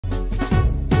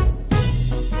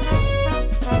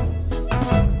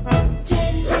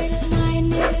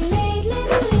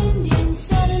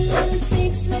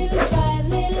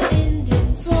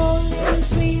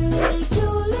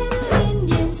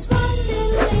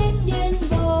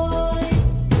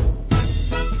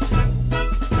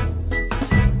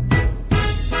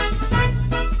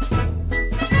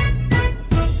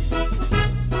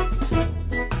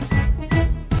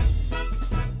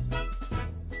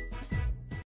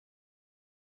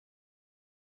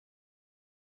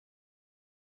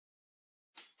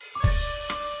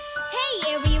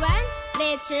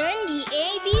Let's learn the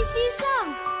ABC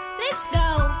song. Let's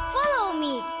go, follow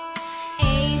me.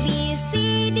 A, B,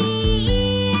 C, D,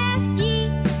 E, F, G,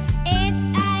 H,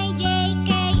 I, J,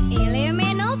 K, L, M,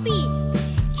 N, O, P,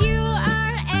 Q,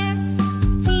 R, S,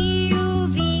 T, U,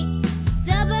 V,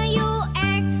 W,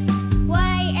 X,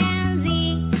 Y, and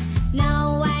Z.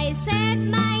 Now I said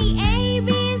my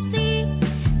ABC.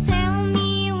 Tell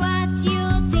me what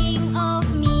you think of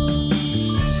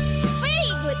me.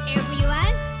 Very good,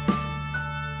 everyone.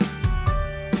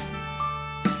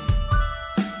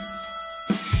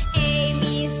 A,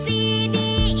 B, C, D,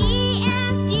 E,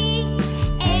 F, G,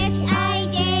 H, I,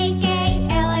 J, K,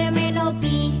 L, M, N, O,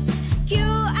 P, Q,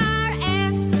 R,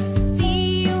 S,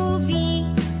 T, U, V,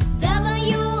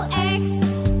 W, X,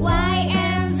 Y,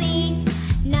 and Z.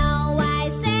 Now I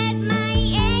said my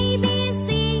ABC.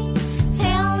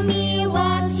 Tell me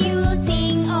what you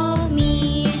think of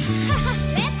me.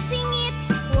 Let's sing it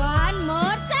one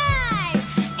more time.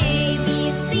 A,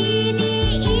 B, C, D,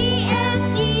 E,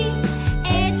 F, G,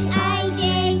 H, I,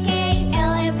 J, K,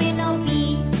 L, M, N, O,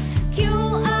 P, Q,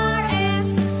 R,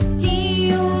 S, T,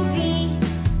 U, V,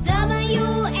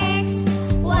 W, X,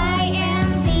 Y,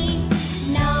 and Z.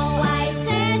 Now I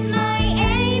said my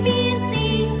ABC.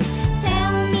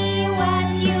 Tell me what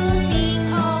you think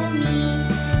of me.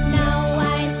 Now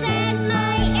I said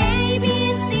my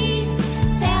ABC.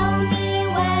 Tell me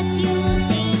what you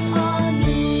think of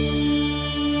me.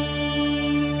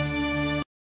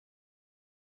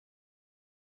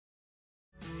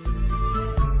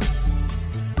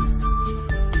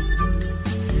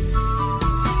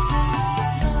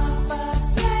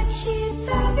 Black sheep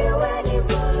everywhere they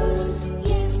were.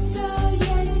 Yes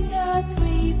sir,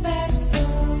 3 bags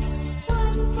full.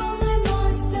 One for my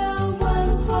master,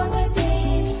 one for the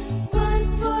day, one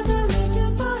for the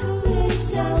little boy who lives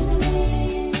down the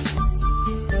lane.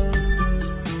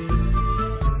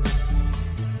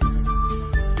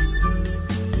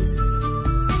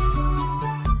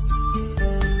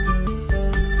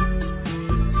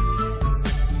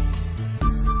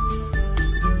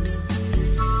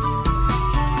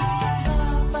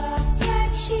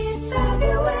 Black sheep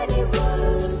everywhere they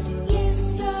were. Yes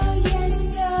sir,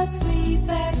 3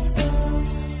 bags full.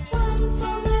 One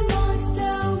for my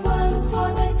master, one for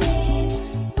the day,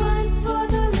 one for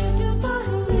the little boy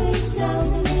who lives down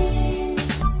the lane.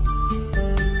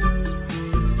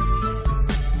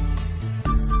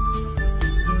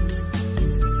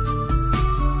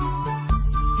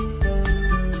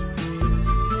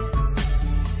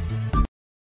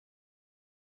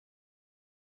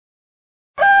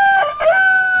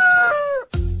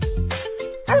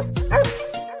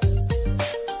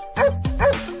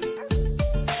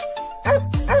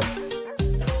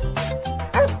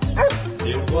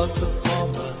 There was a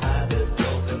farmer had a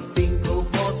dog and Bingo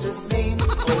was his name.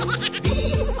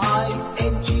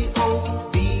 O-B-I-N-G-O,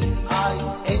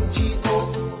 B-I-N-G-O,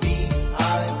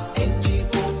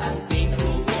 B-I-N-G-O, and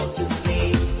Bingo was his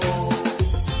name.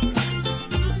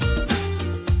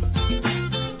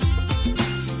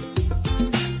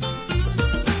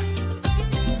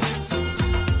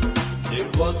 There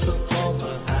was a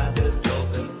farmer had a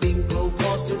dog and Bingo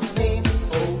was his name.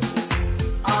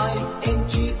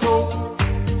 O-I-N-G-O,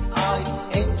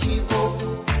 I-N-G-O,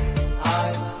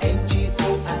 I-N-G-O,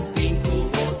 and Bingo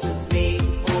was his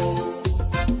name.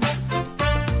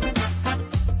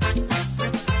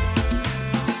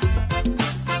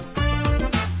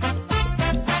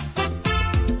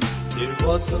 There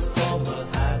was a farmer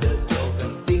had a dog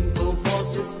and Bingo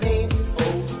was his name.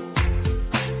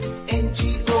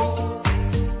 O-N-G-O,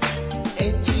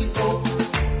 N-G-O,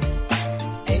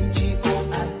 N-G-O,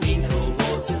 and Bingo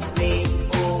was his name.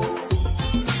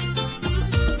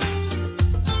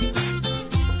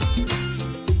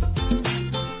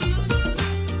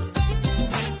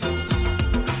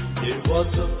 There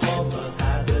was a farmer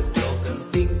had a dog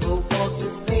and Bingo was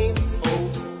his name.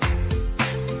 O-G-O,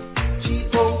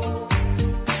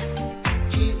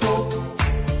 G-O,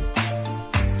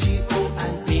 G-O,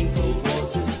 and Bingo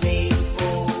was his name.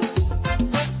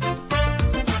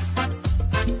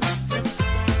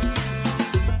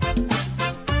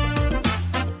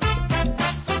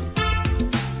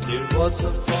 There was a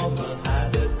farmer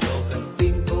had a dog and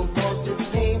Bingo was his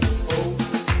name. O,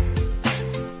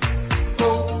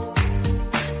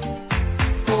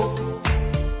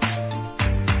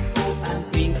 and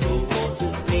Bingo was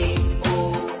his name.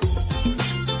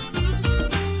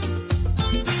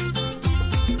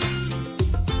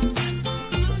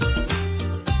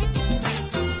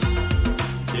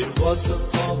 There was a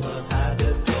farmer had a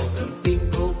dog and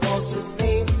Bingo was his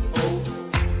name.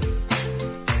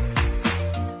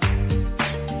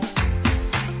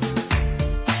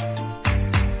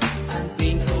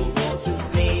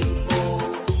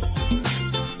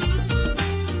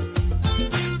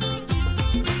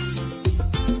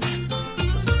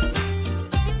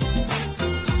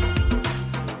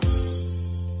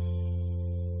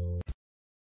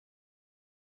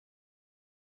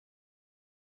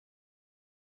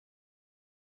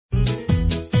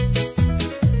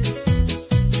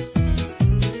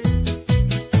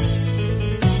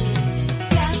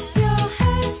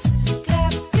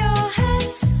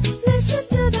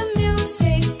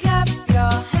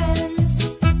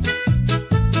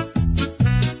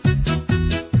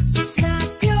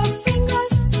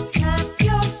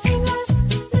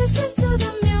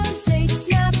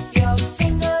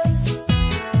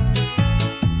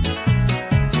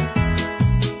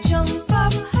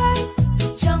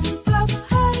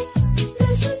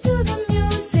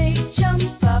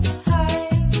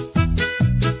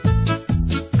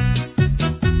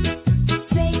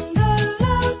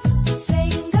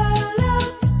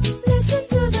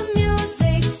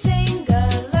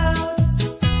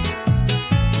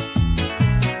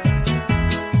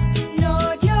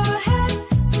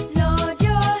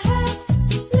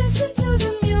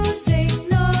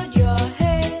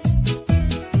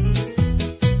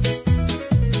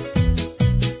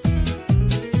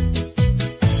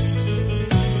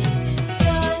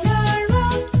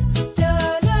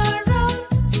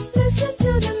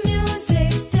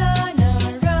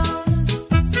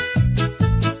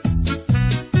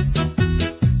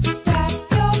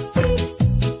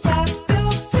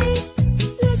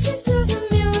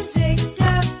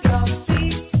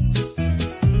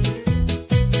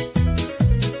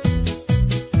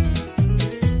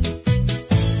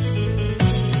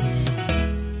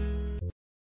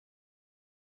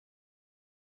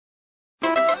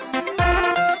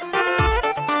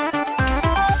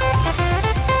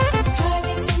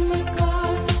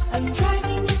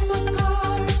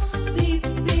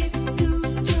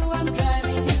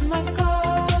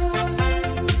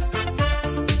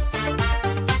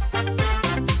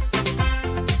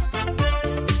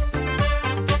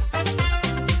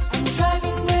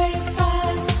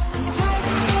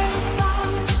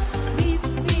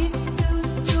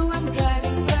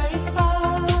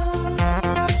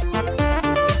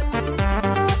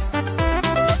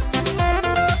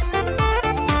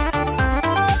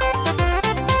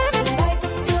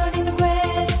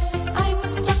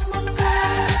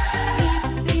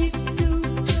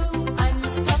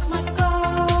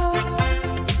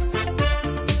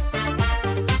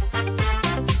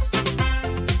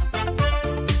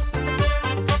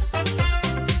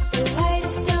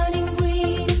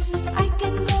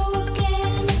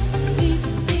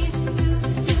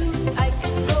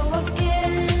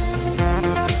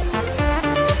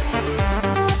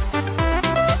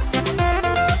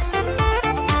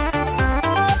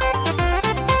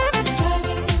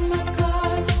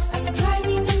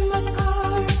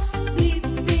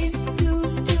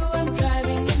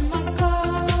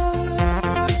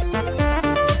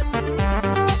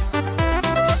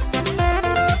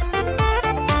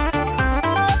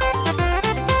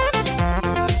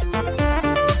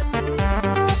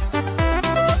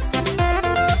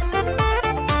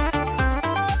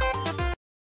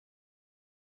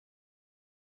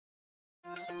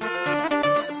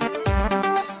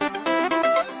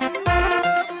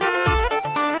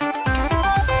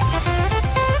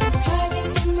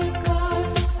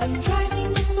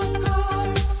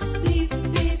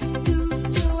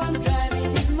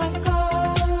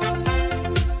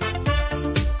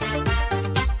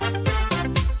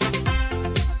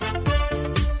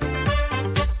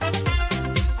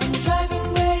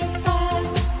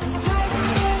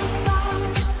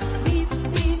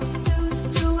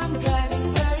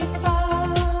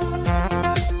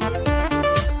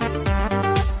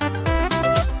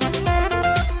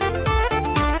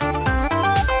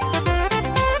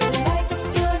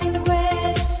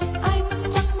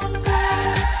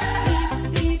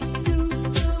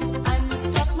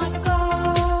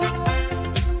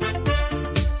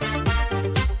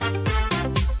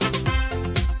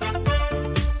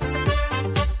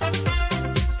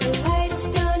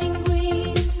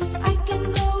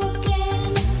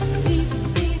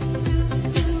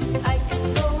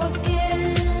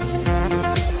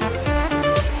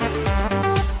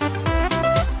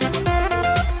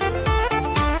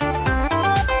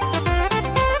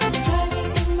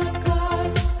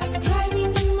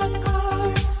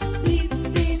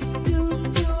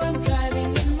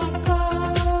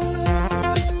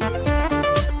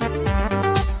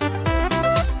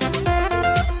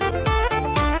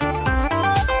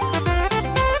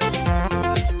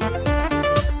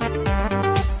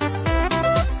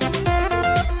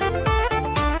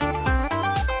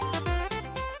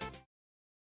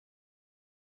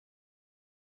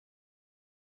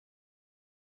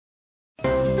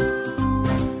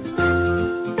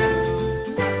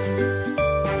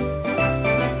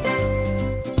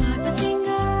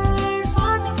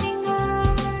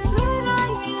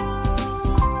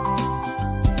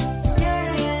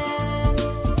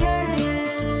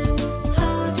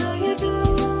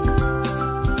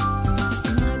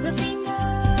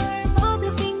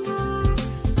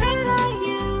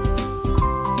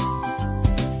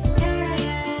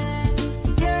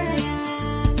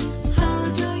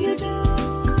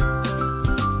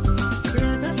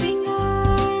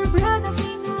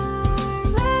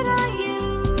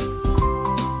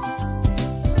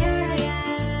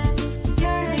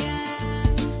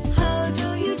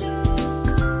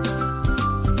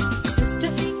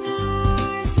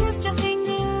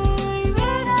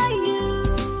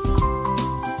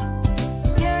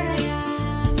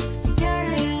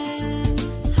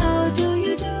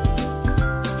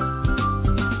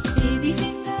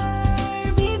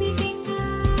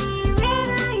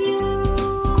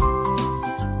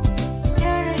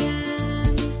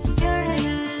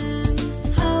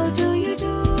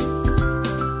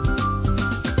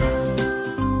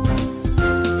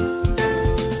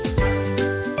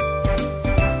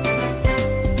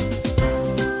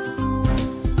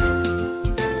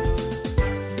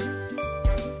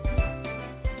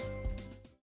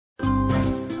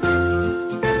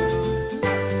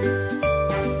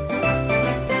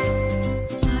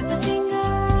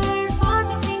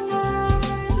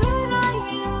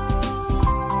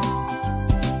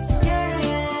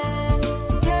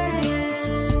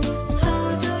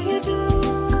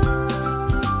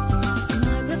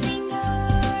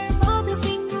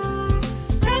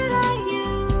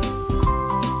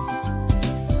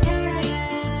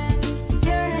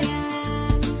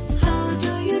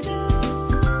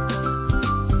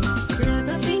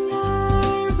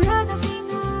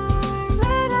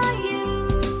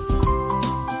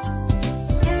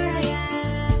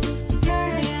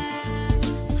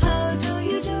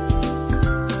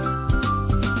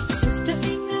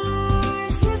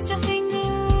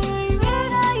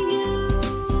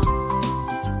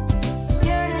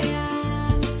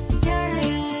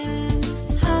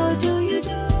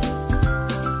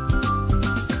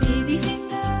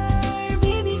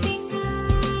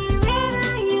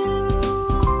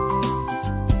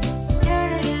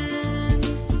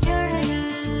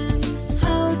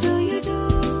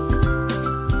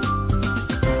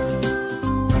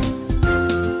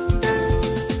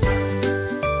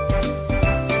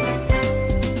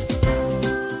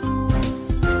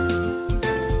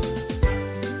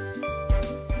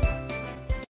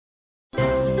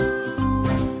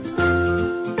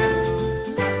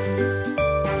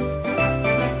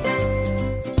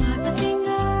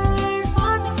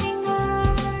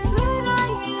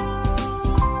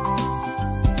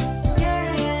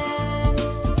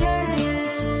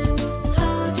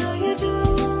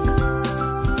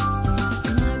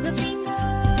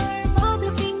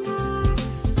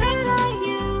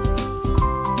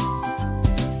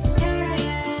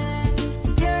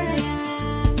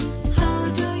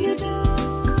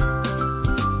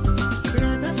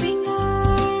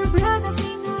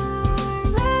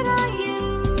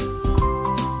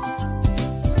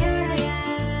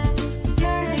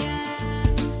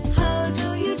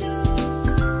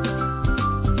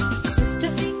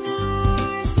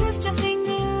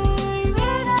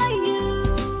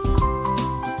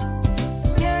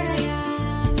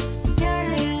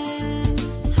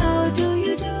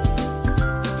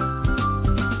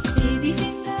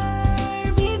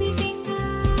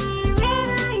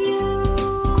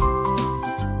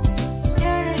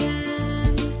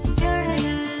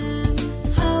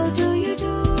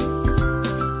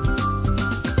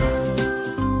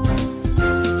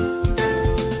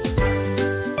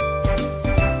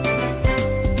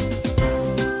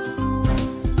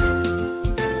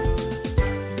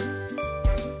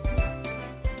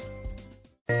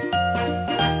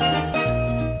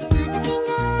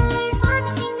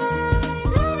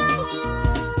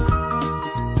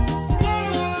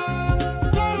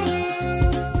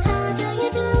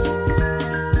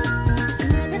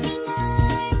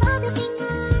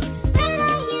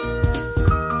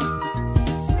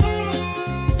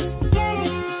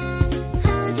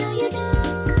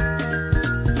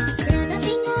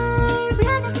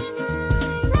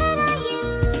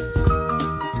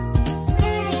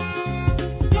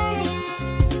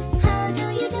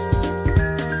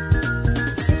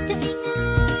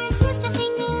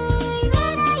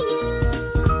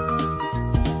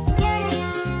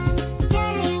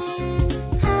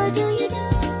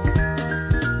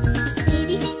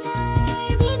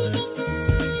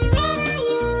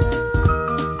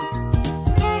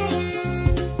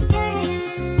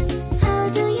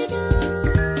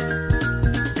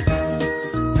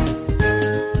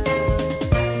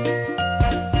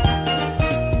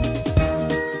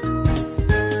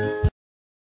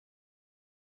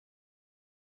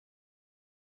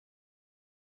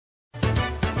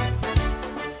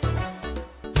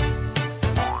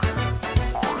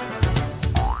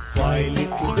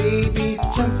 babies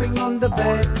jumping on the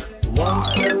bed. One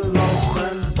fell off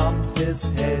and bumped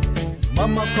his head.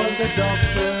 Mama called the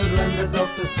doctor and the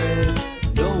doctor said,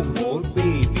 no more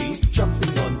babies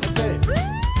jumping on the bed.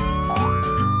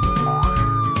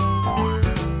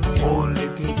 Four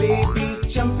little babies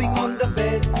jumping on the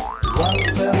bed. One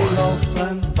fell off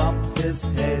and bumped his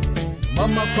head.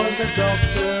 Mama called the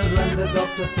doctor and the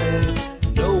doctor said,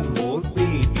 no more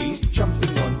babies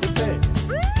jumping on the bed.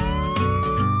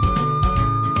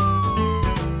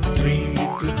 Three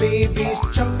little babies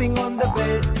jumping on the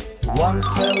bed. One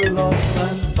fell off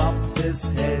and bumped his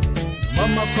head.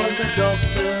 Mama called the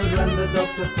doctor and the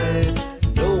doctor said,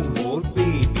 no more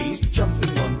babies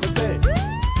jumping on the bed.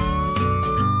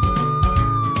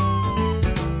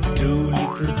 Two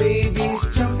little babies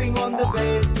jumping on the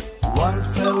bed. One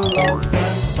fell off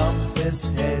and bumped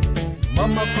his head.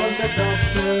 Mama called the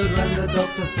doctor and the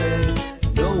doctor said,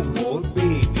 no more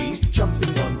babies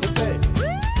jumping on the bed.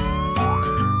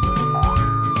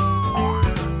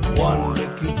 One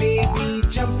little baby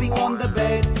jumping on the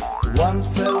bed. One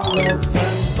fell off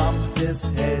and bumped his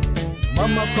head.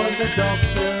 Mama called the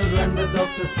doctor and the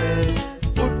doctor said,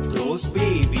 put those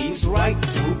babies right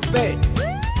to bed.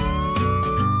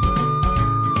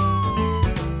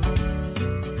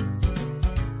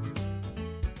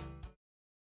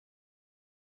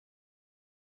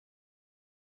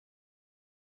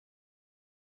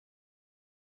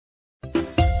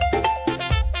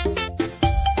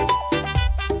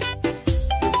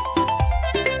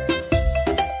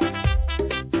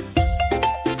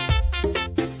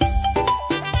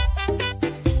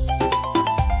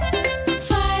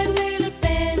 Five little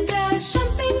pandas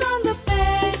jumping on the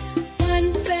bed.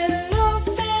 One fell off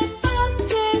and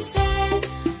bumped his head.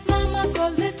 Mama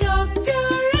called the doctor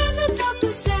and the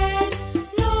doctor said,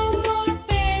 no more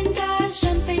pandas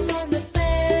jumping on the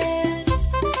bed.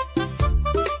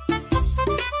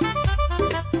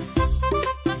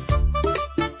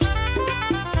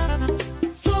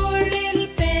 Four little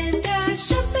pandas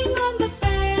jumping on the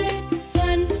bed.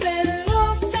 One fell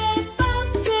off and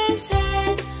bumped his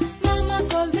head. Mama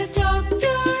called the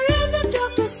doctor and the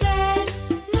doctor said,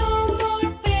 no more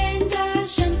pandas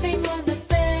jumping on the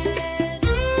bed.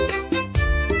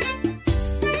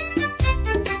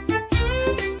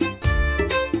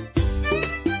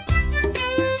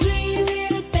 Three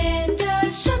little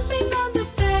pandas jumping on the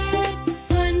bed.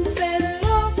 One fell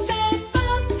off and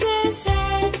bumped his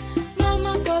head.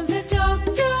 Mama called the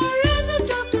doctor and the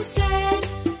doctor said,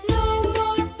 no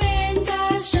more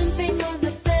pandas jumping on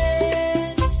the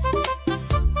bed.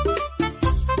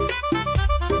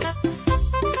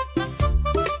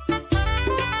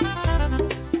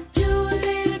 Two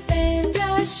little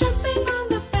pandas jumping on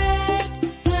the bed.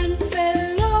 One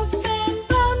fell off and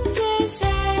bumped his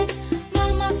head.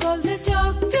 Mama called the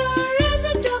doctor and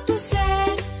the doctor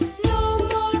said, no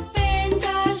more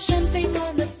pandas jumping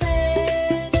on the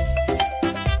bed.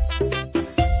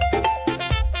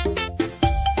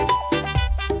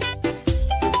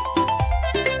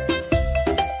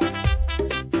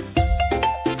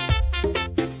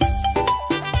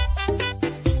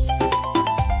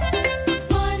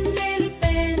 One little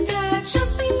panda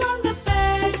jumping on the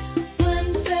bed.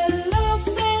 One fell off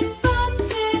and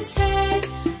bumped his head.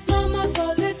 Mama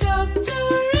called the doctor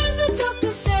and the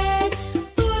doctor said,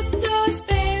 put those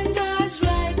pandas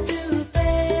right to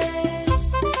bed.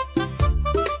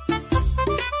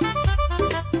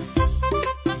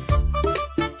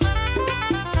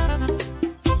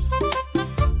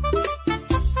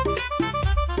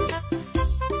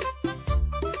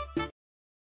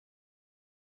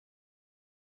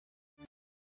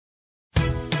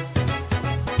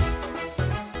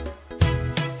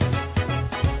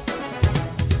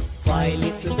 Five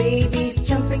little babies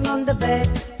jumping on the bed.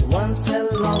 One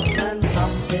fell off and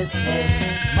bumped his head.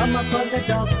 Mama called the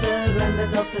doctor and the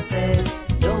doctor said,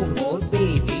 no more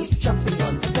babies jumping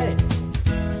on the bed.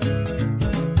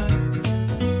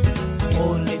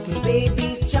 Four little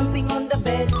babies jumping on the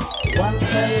bed. One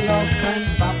fell off and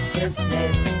bumped his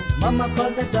head. Mama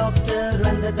called the doctor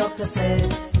and the doctor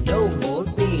said, no more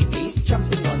babies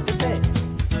jumping on the bed.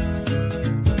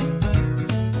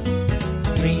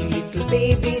 Three little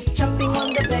babies jumping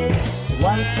on the bed.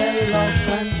 One fell off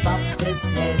and bumped his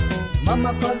head.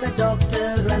 Mama called the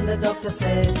doctor and the doctor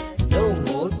said, no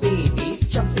more babies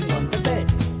jumping on the bed.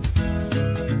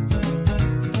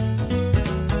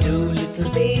 Two little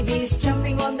babies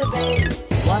jumping on the bed.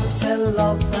 One fell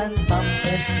off and bumped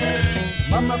his head.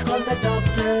 Mama called the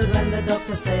doctor and the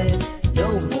doctor said,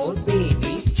 no more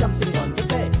babies jumping on the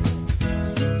bed.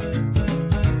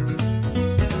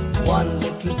 One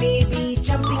little baby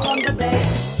jumping on the bed.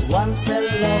 One fell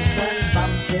off and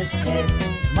bumped his head.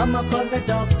 Mama called the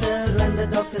doctor and the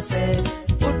doctor said,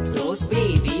 put those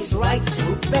babies right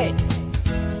to bed.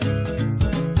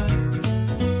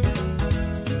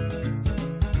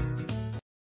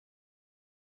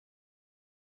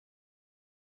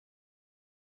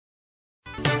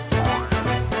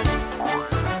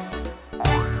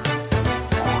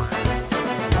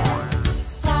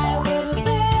 Five little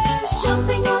bears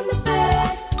jumping on the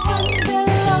bed. One fell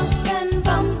off and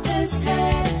bumped his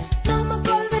head. Mama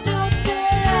called the doctor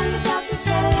and the doctor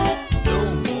said, No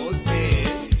more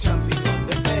bears jumping on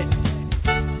the bed.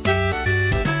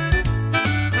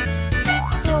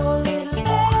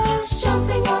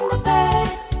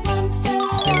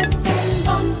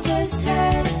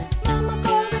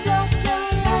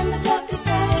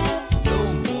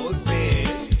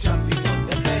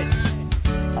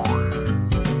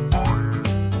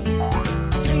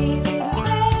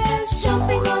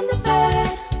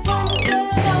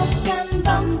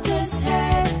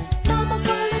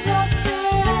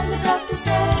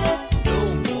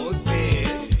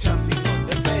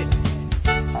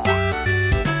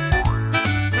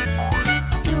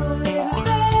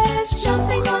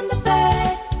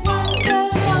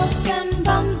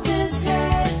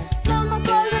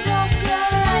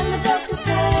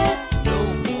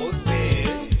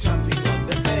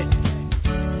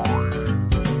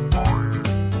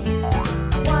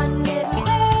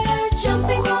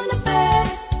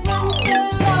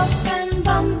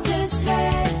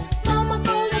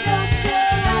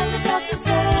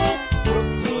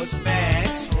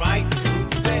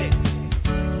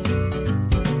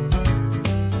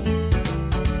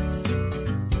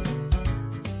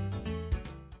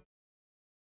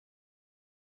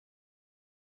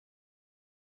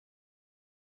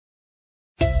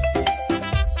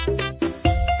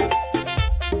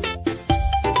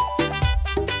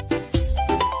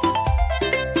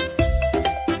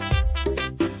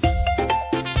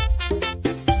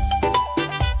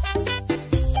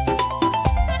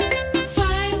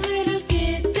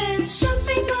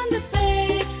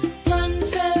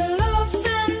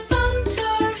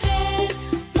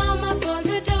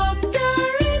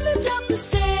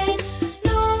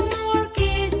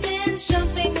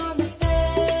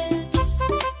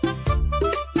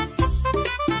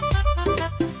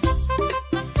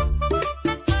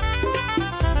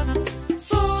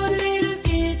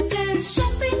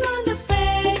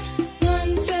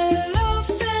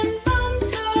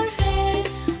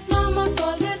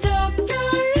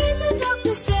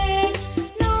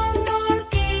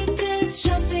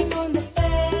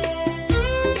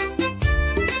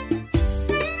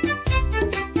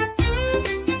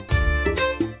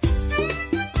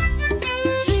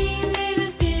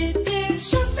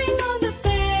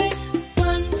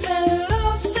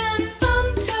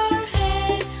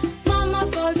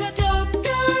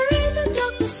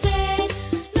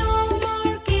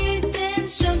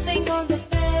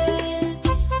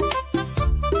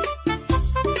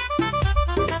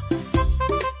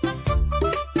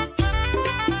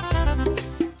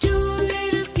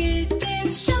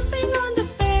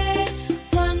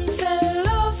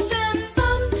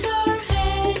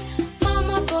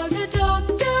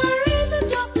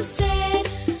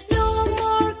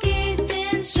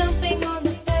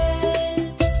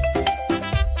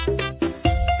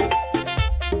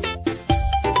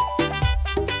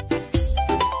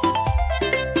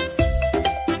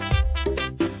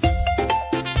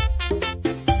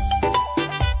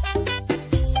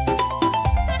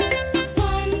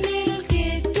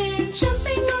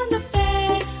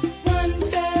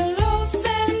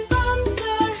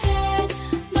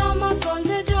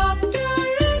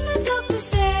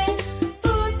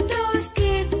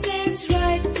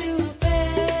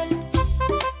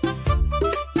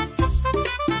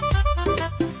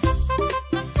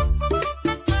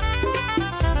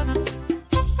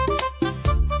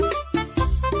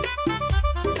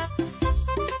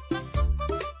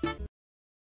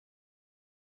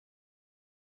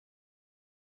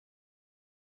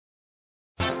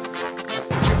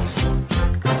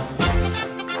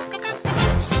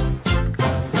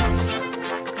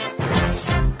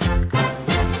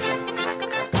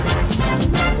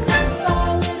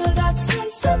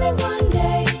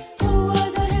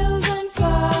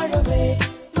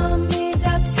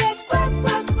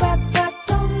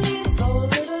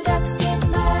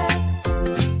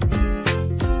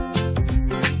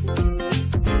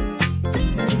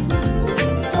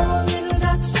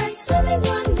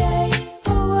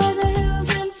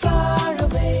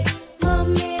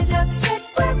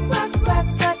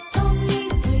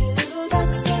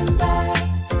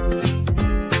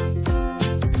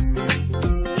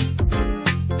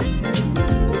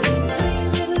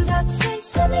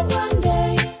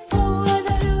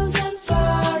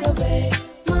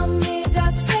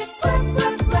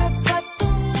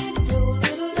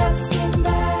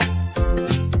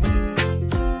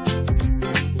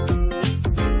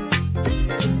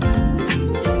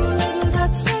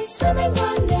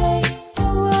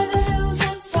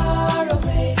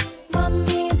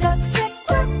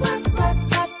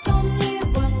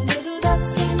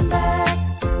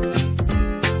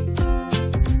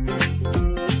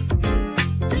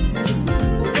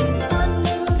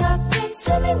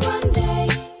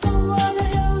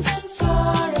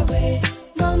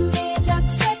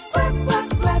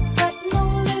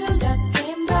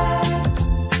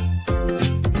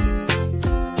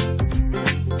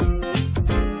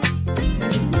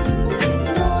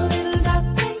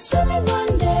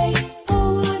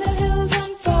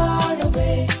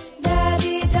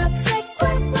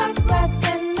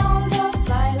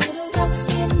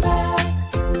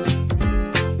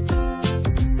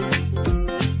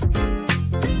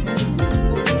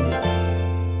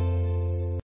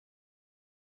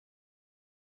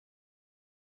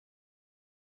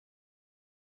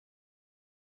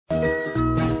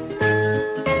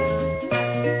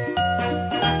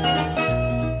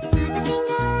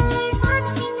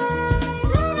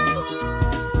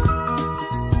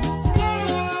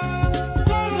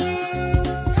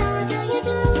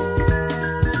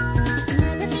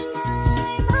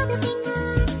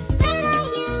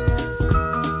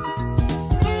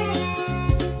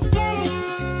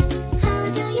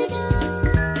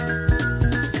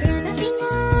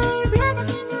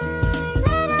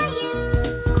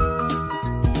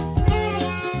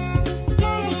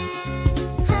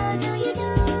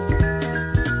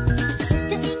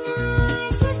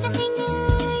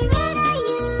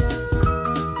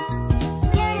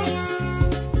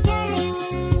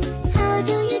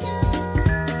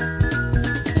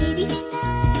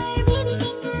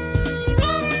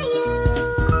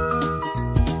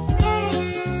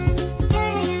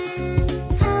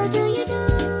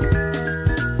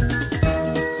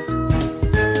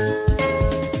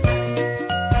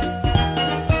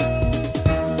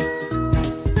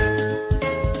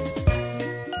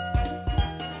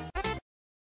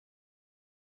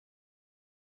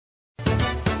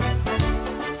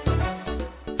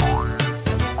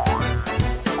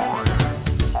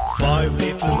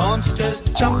 monsters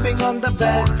jumping on the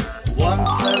bed. One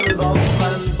fell off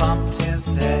and bumped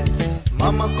his head.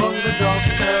 Mama called the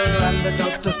doctor and the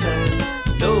doctor said,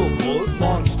 no more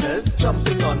monsters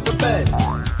jumping on the bed.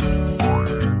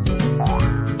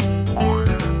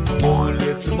 Four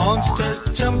little monsters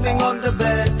jumping on the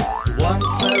bed. One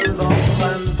fell off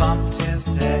and bumped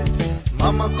his head.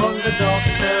 Mama called the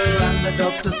doctor and the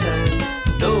doctor said,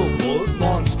 no more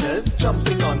monsters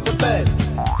jumping on the bed.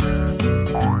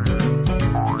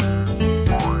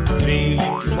 Three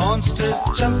little monsters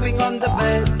jumping on the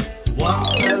bed. One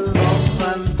fell off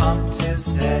and bumped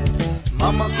his head.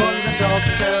 Mama called the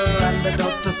doctor and the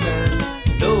doctor said,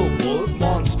 no more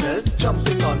monsters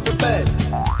jumping on the bed.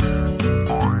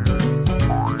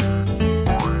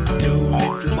 Two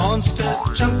little monsters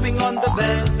jumping on the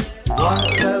bed. One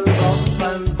fell off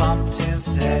and bumped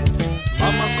his head.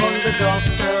 Mama called the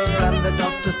doctor and the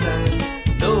doctor said,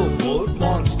 no more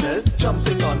monsters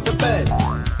jumping on the bed.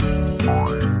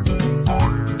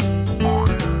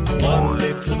 One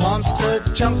little monster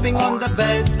jumping on the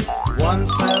bed. One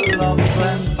fell off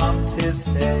and bumped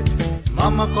his head.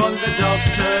 Mama called the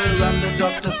doctor and the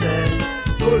doctor said,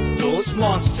 put those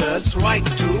monsters right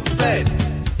to bed.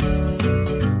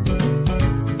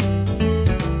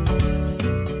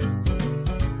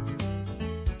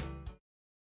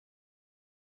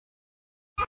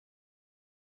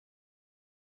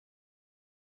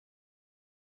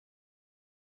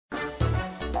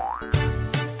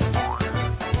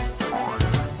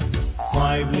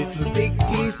 5 little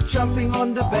piggies jumping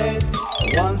on the bed.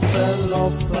 One fell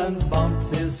off and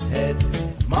bumped his head.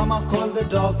 Mama called the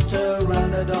doctor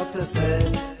and the doctor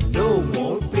said, no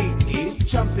more piggies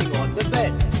jumping on the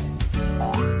bed.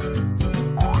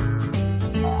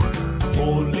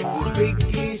 4 little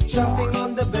piggies jumping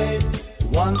on the bed.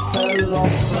 One fell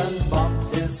off and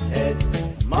bumped his head.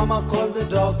 Mama called the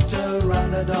doctor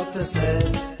and the doctor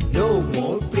said, no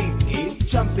more piggies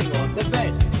jumping on the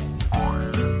bed.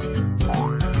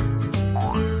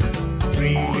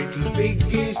 3 little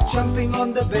piggies jumping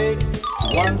on the bed.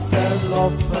 One fell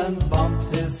off and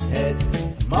bumped his head.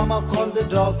 Mama called the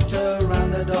doctor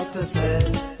and the doctor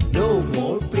said, no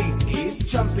more piggies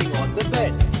jumping on the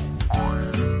bed.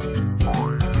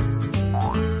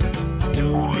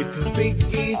 2 little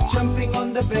piggies jumping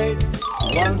on the bed.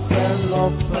 One fell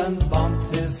off and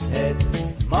bumped his head.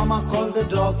 Mama called the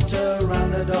doctor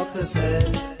and the doctor said,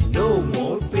 no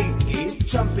more piggies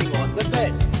jumping on the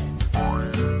bed.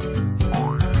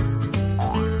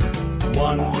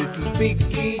 1 little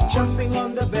piggy jumping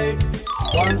on the bed.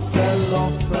 One fell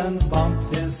off and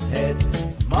bumped his head.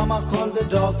 Mama called the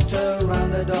doctor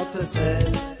and the doctor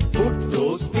said, put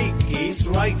those piggies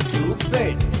right to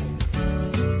bed.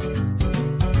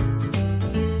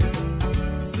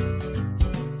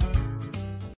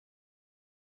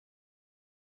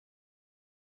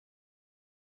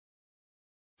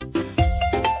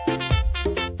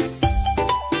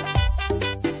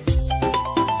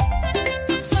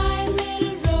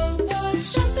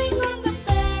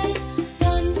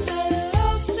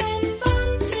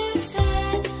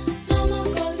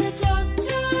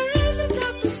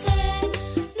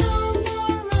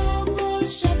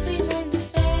 Jumping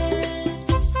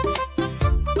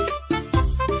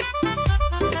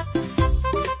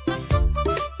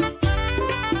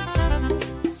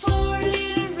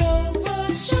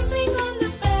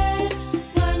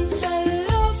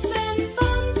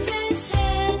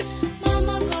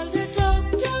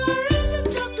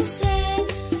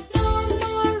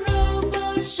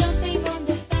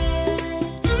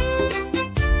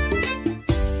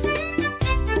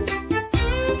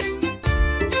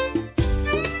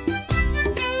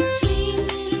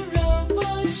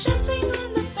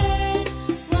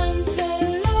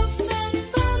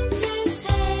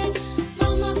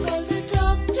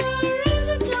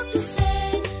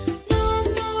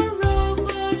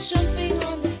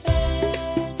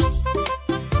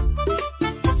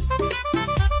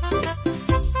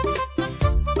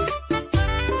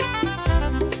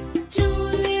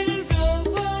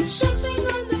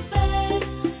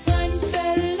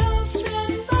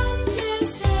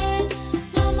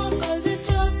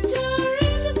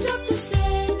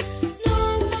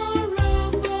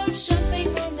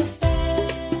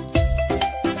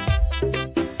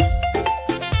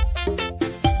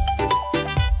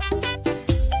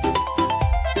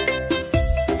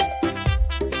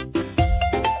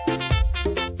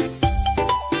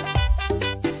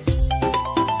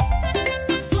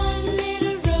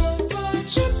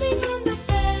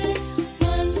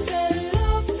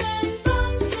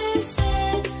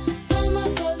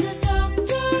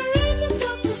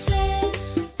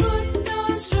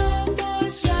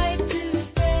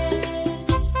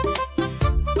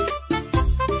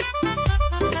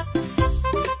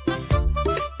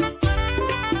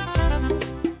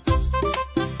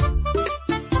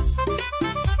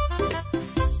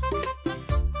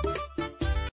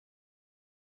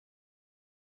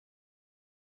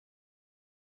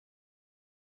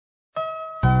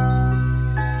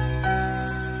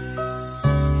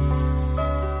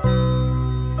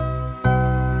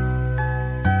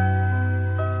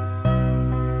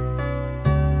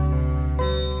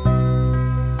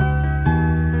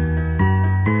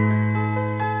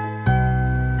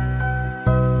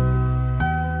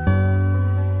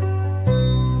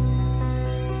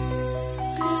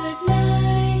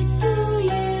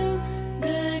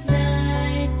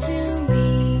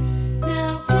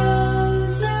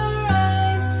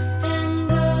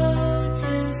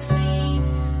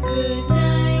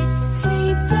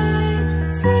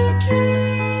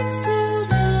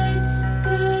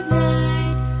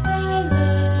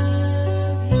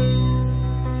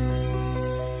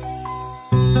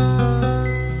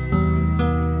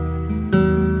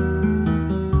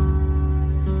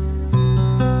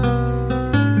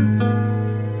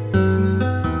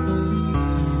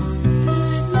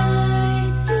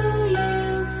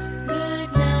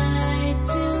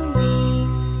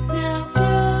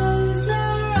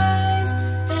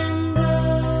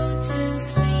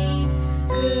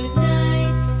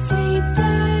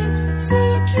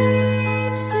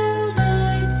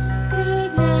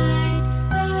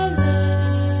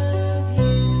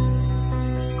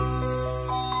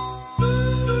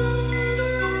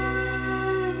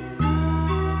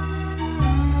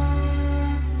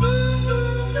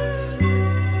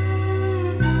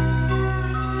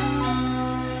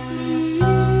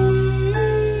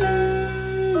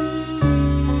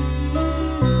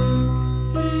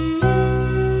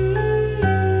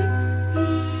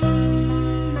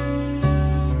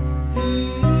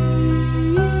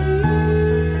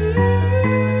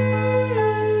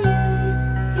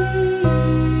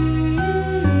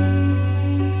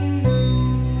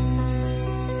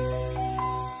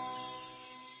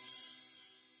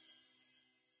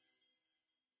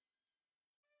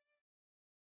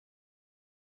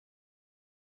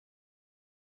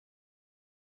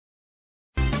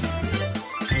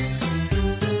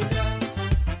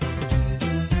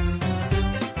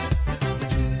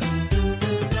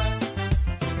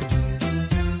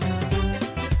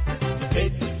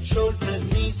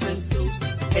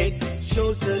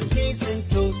shoulder, knees and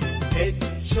toes. Head,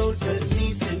 shoulder,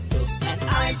 knees and toes. And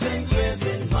eyes and ears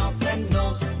and mouth and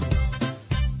nose.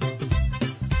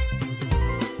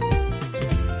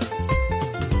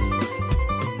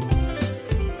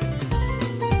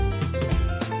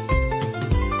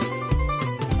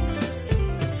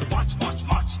 March, march,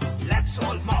 march, let's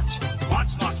all march.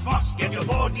 March, march, march, get your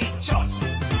body charged.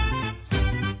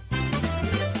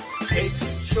 Head,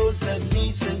 shoulder,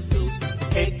 knees and toes.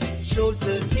 Head,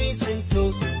 shoulder, knees and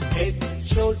toes. Head,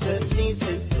 shoulder, knees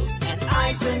and toes. And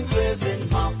eyes and ears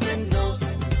and mouth and nose.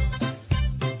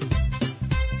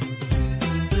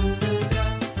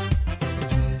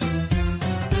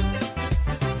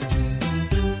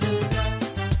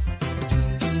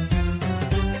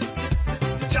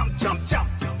 Jump, jump, jump,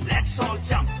 let's all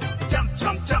jump. Jump,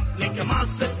 jump, jump, make your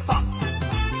muscle pump.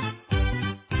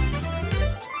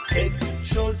 Head,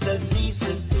 shoulder, knees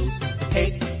and toes.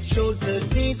 Head, shoulder,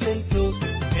 knees and toes.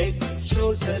 Head,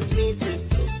 shoulder, knees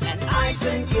and toes. And eyes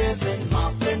and ears and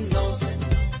mouth and nose.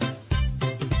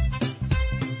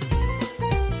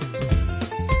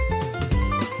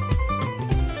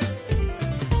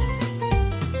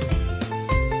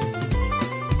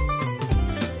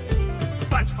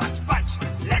 Punch, punch, punch,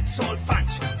 let's all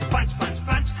punch. Punch, punch,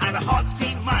 punch, have a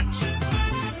hearty munch.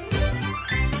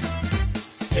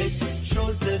 Head,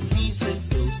 shoulder, knees and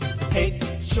toes. Head,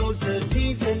 shoulder,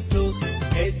 knees and toes.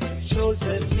 Head,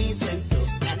 shoulder, knees and toes.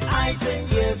 And eyes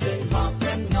and ears and mouth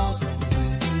and nose.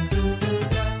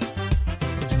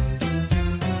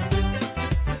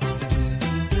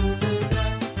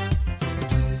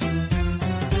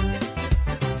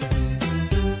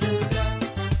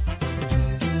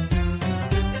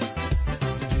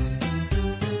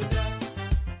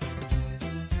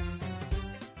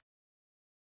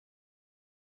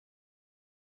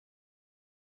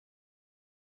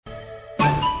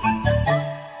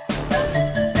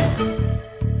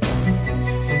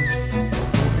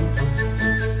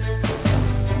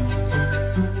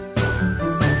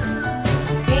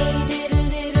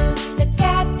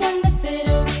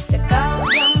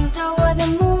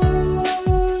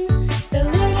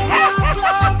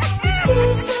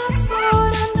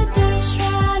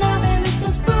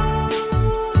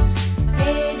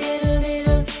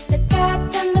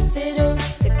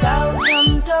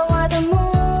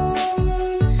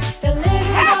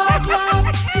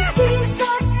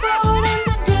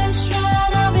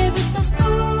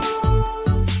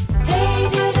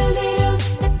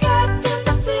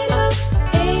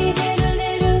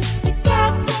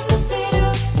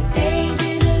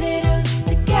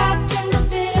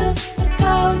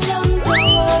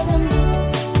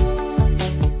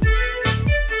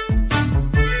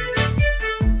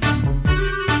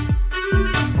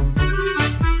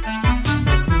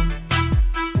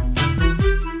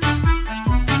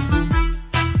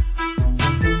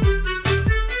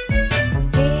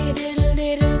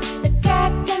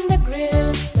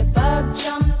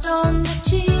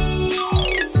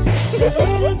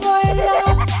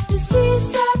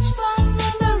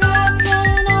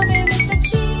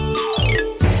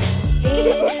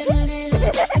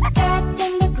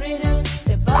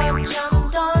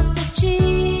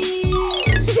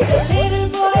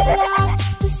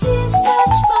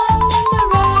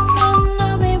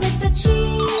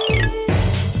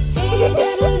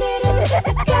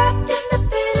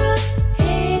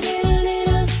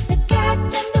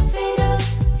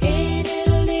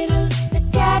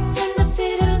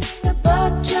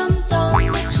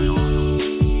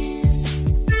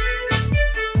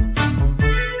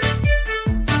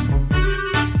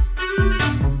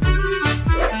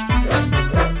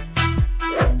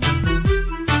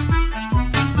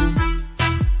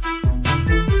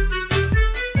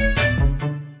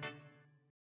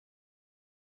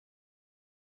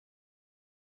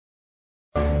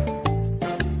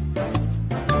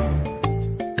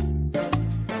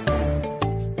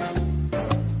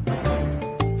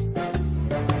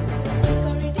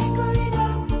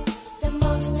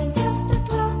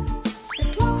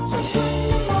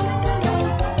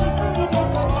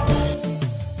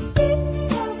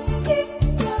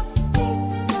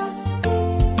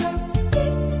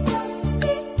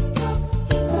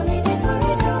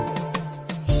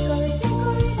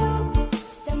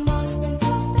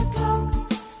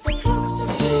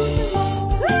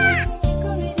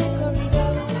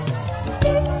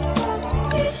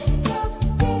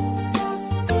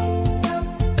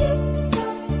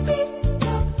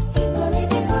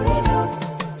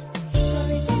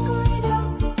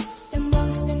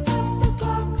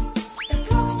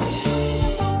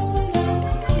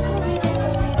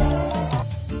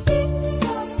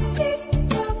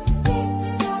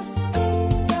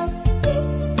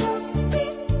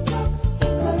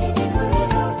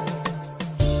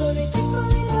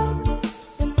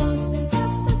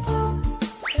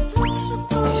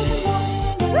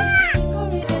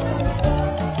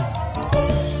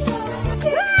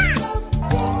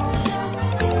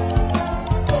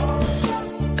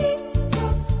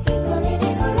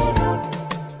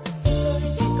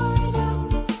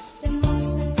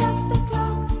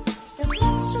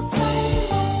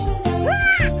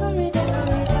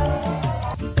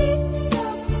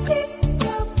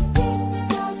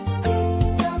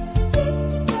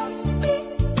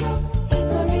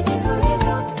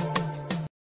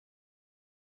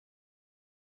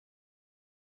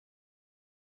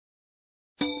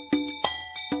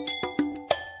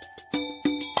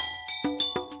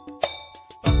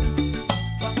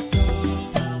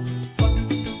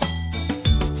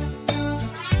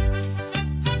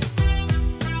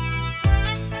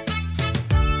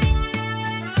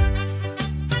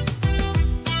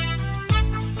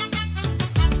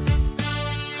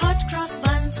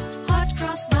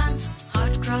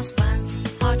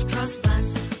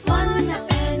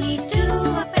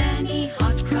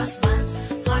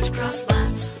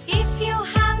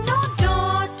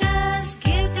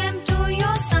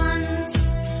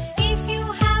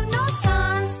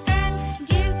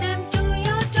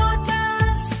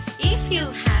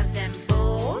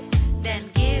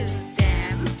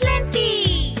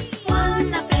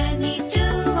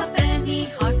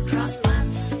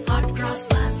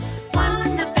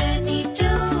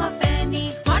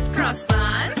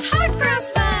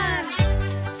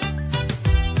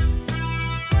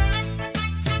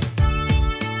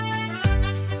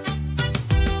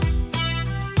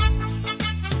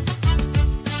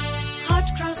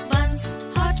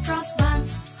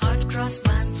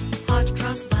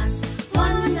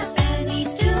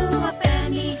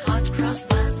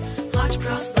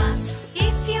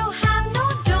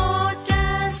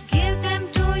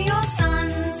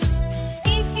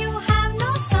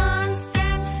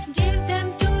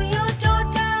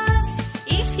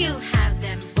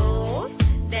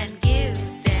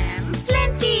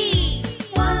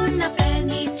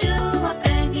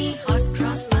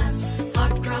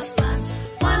 cross buns.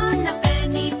 1 a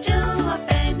penny, 2 a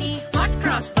penny. Hot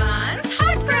cross buns,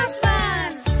 hot cross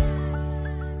buns.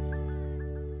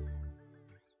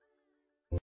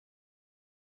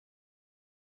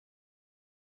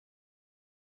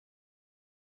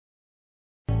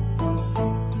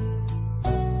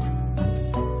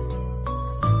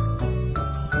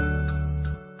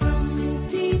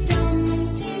 Humpty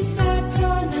Dumpty sat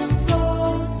on a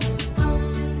wall.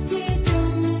 Humpty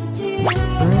Dumpty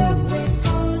had a great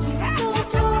fall.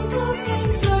 Not all the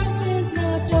king's horses,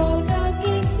 not all the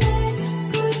king's men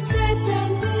could set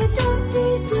Humpty Dumpty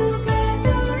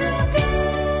together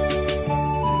again.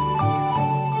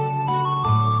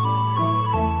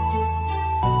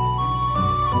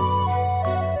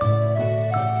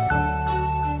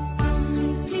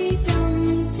 Humpty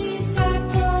Dumpty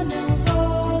sat on a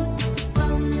wall.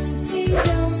 Humpty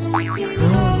Dumpty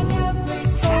had a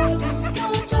great fall.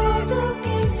 Not all the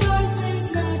king's horses,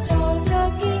 not all the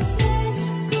king's men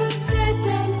could set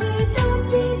Humpty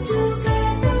Dumpty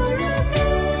together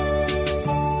again.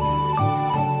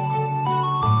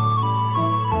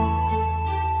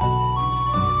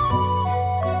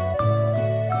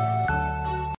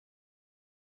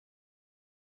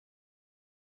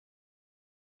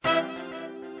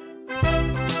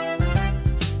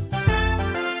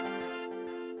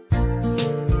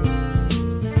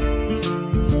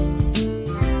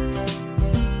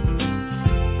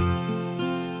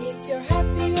 If you're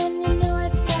happy and you know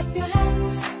it, clap your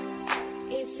hands.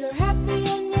 If you're happy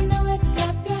and you know it,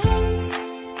 clap your hands.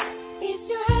 If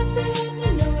you're happy and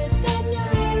you know it, then you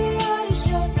really ought to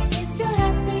show. If you're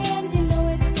happy and you know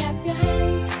it, clap your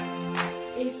hands.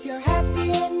 If you're happy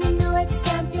and you know it,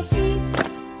 stamp your feet.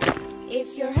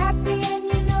 If you're happy and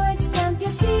you know it, stamp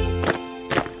your feet.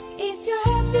 If you're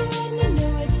happy and you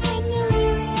know it, then you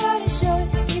really ought to show.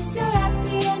 If you're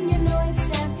happy and you know it,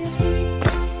 stamp your feet.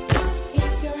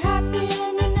 If you're happy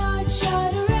and you know it,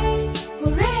 shout hooray,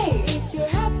 hooray. If you're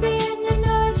happy and you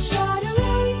know it, shout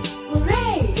hooray,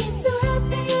 hooray. If you're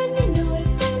happy and you know it,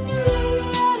 then you really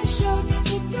ought to show.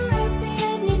 If you're happy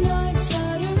and you know it,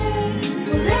 shout hooray,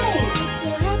 hooray. If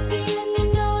you're happy and you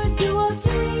know it, do all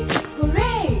three,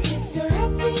 hooray. If you're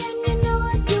happy and you know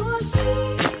it, do all three,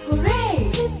 hooray.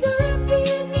 If you're happy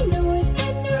and you know it,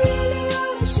 then you really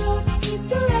ought to show. If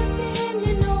you're happy and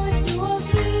you know it, do all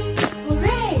three,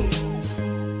 hooray.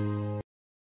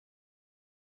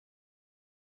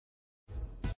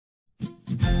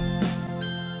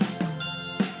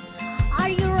 Are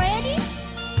you ready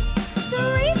to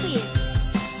repeat?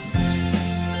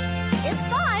 It's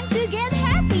time to get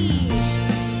happy.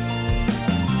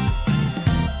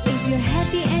 If you're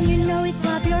happy and you know it,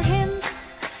 clap your hands.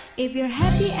 If you're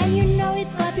happy and you know it,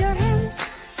 clap your hands.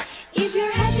 If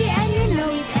you're happy and you know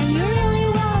it, and you really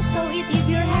want to show it. If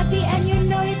you're happy and you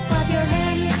know it, clap your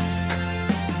hands.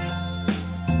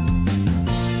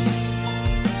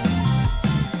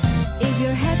 If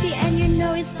you're happy and you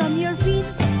know it, stomp your feet.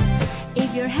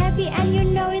 If you're happy and you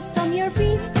know it, stomp your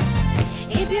feet.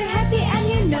 If you're happy and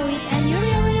you know it, and you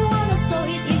really want to show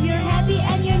it. If you're happy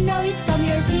and you know it, stomp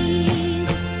your feet.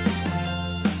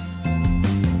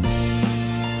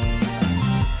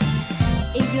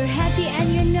 If you're happy and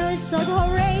you know it, shout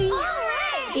hooray.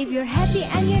 If you're happy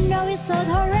and you know it, shout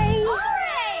hooray.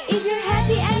 If you're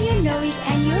happy and you know it,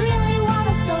 and you really want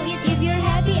to show it. If you're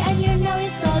happy and you know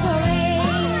it, shout hooray.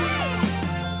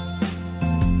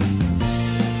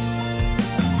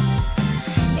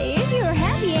 If you're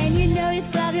happy and you know it,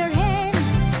 clap your hand.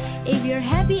 If you're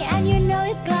happy and you know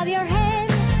it, clap your hand.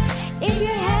 If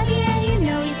you're happy and you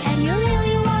know it, and you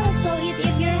really want to show it.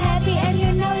 If you're happy and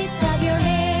you know it, clap your hand.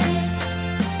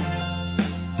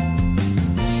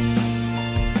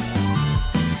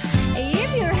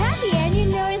 If you're happy and you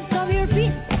know it, stomp your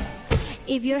feet.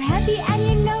 If you're happy and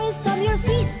you know it, stomp your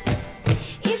feet.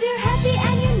 If you're happy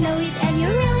and you know it, and you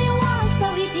really want to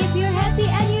show it. If you're happy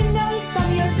and you know it,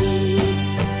 stomp your feet.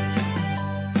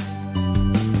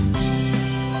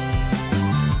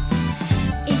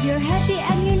 If you're happy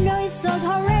and you know it, shout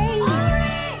hooray.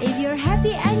 If you're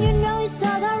happy and you know it,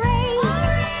 shout hooray.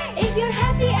 If you're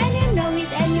happy and you know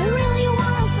it, and you really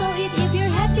want to show it. If you're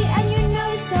happy and you know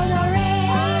it, shout hooray.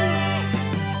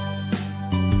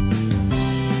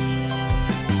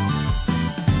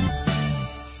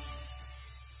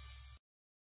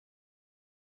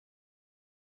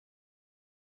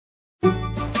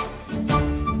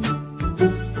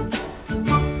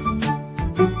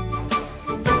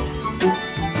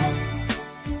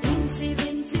 Incy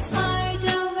Wincy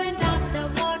Spider went up the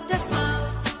water spout.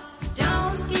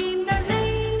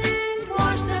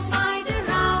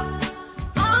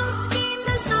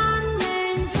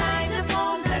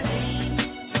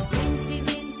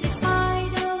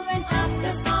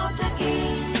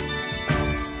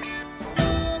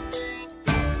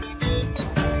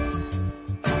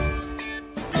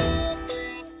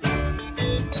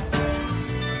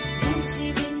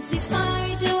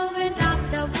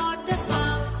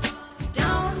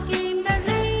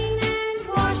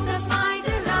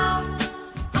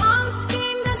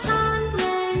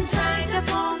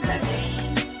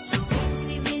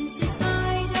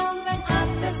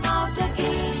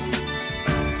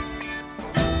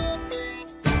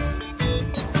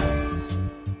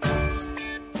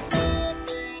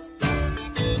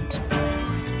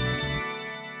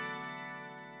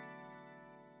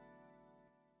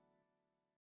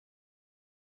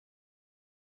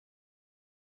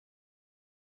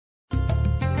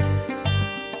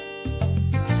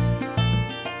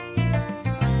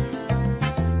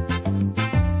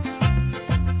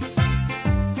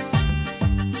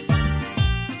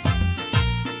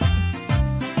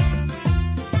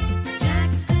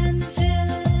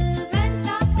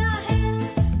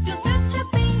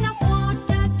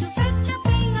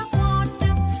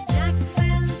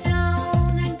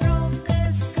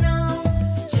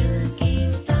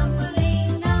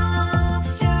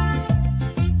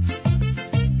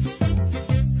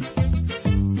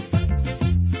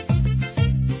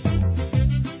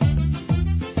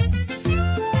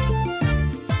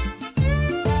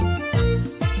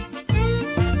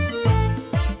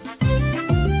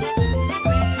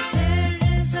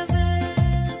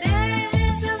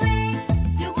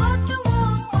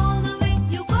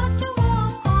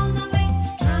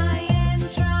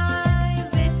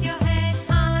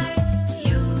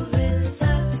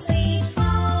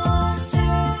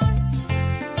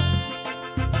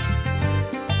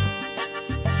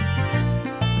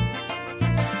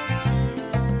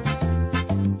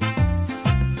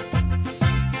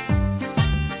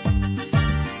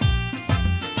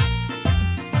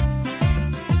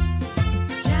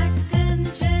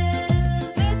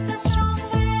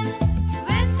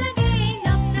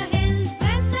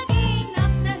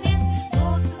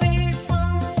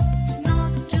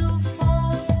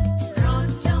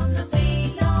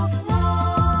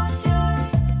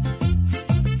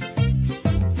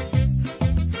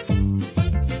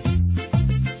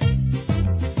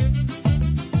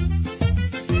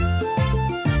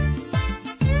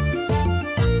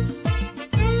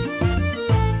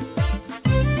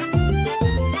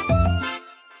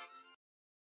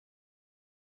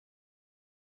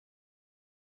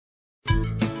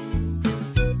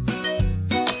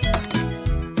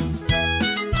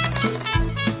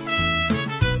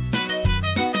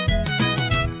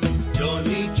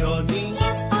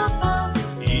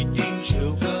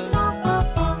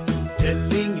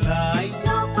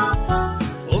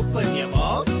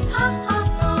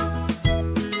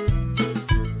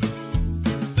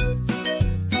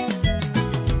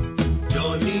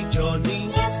 Johnny,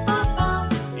 Johnny, Yes, Papa.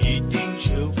 eating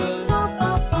sugar, No,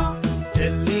 Papa.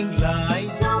 telling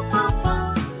lies. No,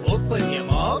 Papa. Open your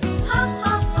mouth. Ha,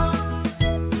 ha,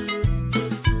 ha.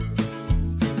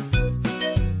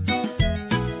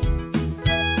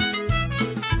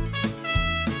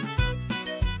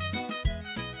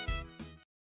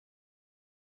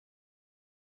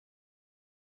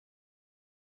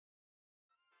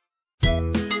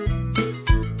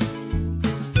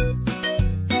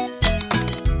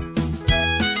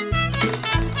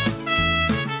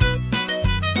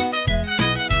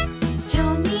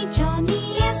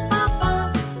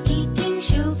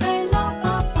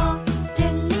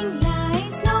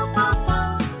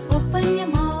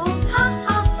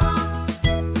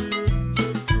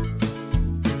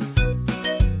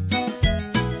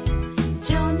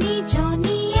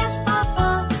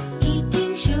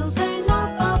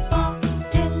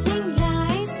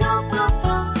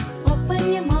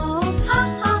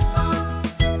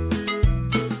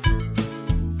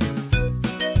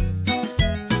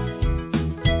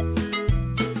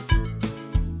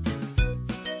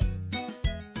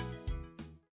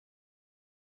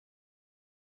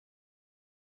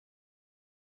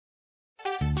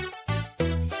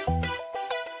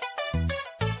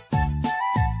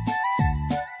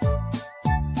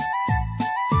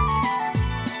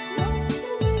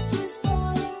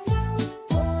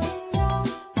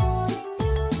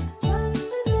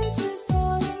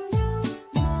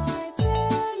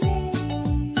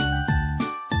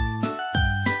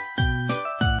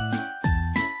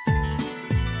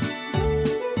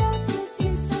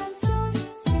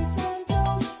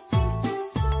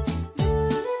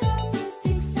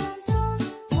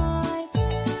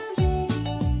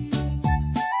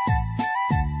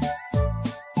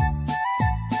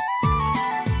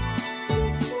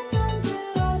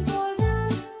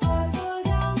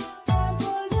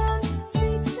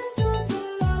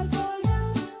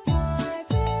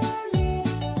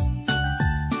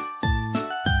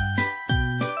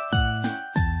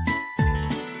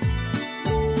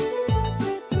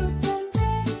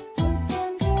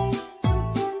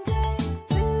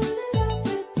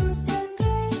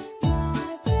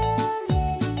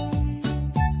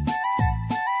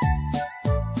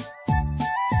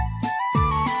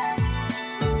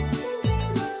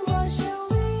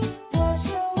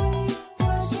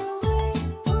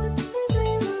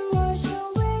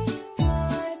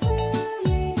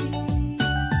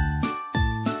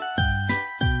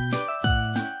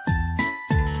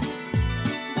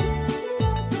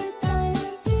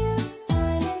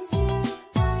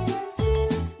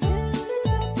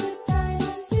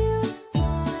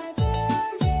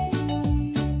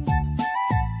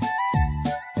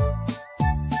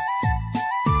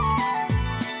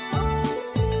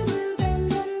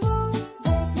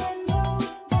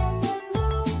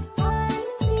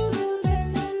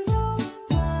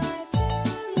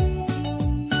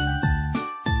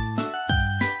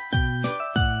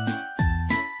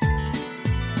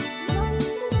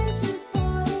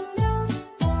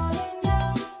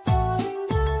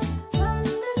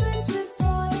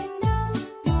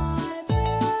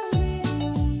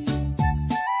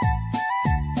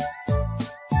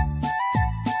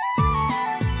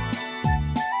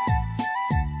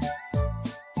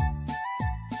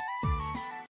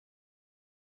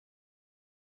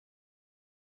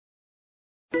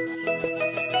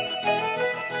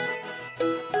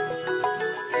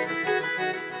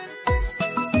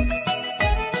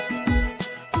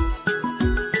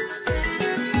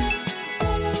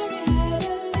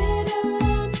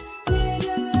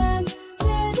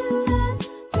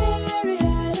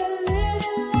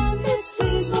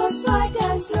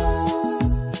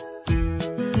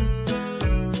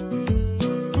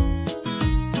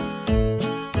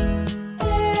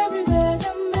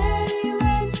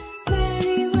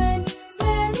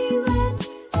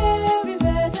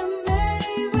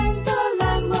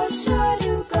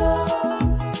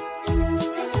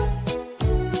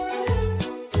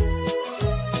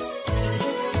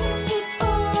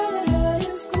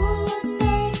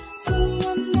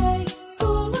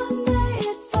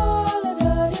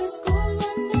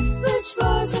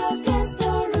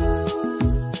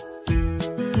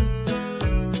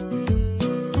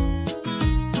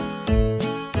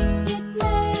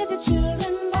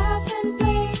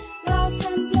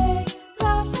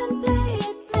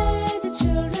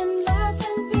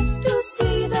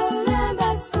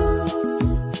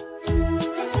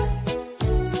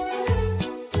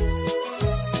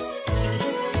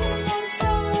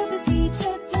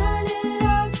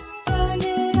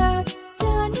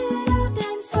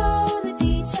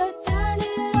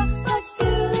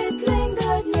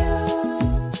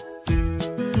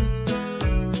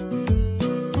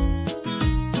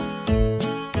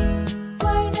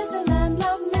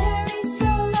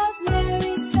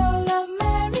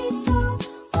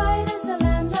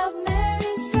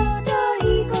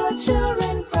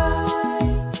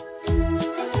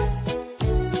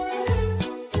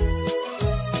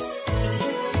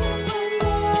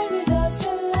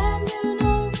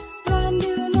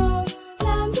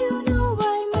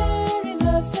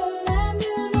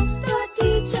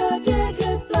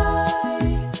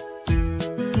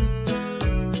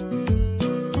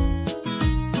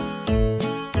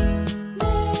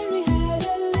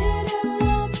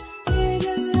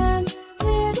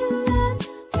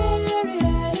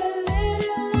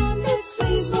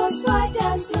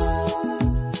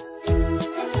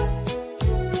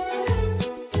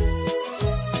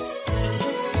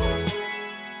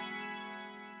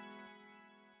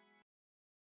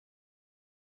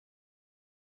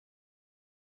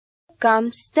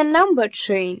 comes the number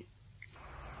train.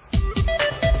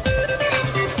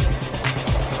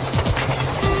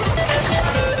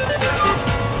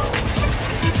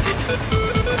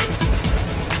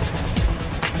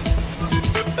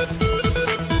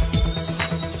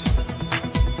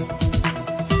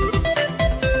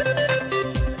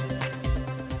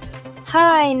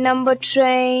 Hi, number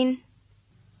train.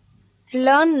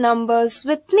 Learn numbers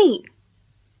with me.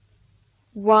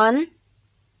 1,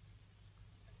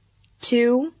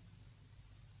 2,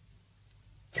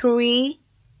 3,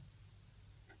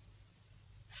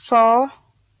 4,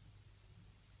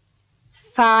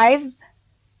 5,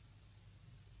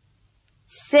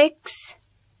 6,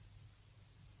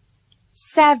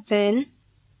 7,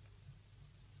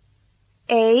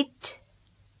 8,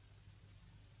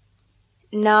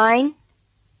 9,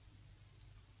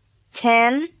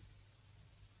 10,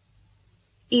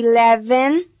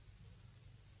 11,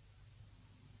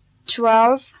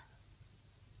 12,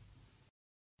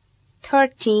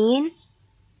 13,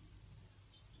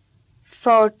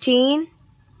 14,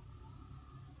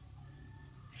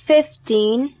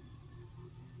 15,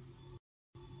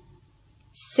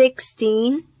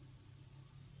 16,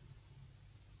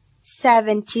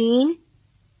 17,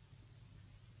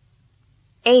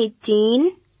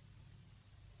 18,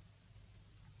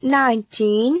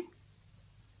 19,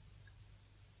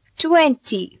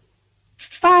 20.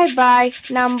 Bye-bye,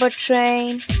 number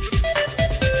train.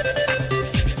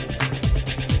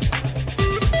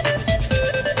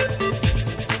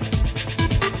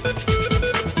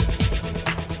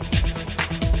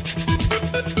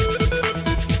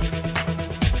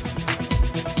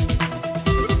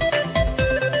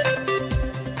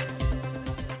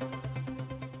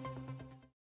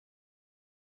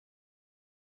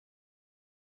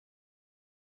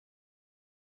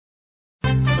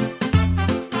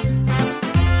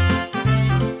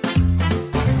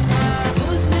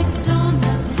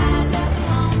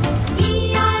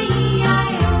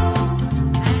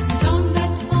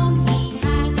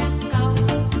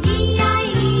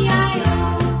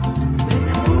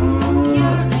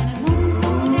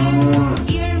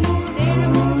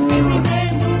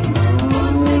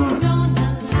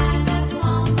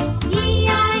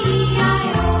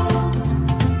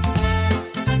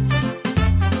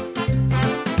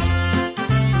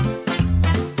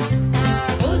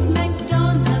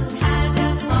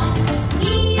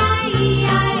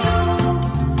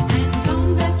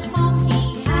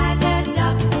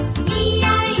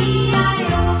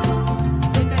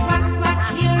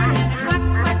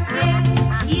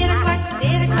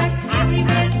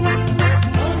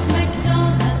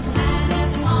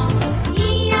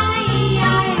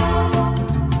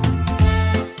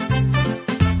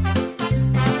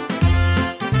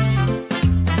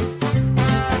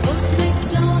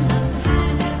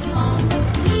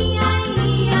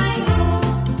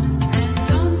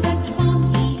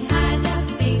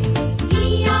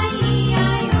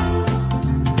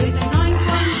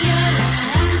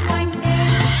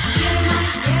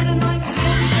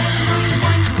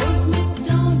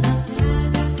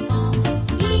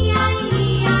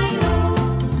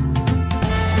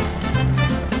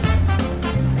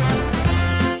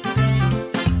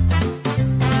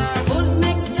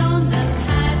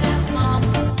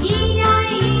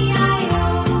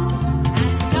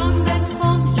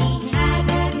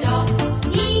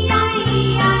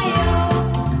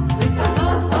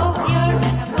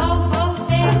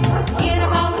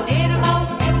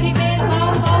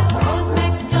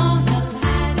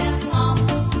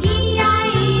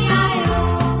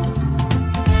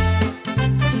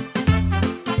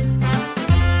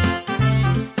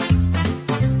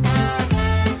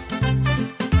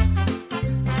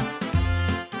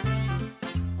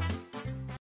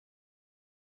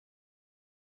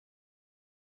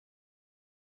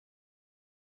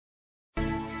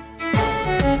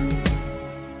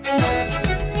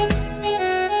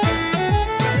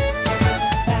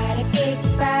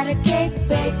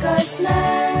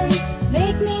 Man,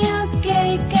 make me a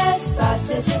cake as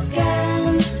fast as you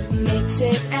can. Mix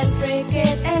it and break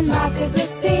it and mark it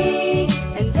with P,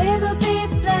 and there will be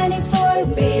plenty for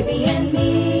baby and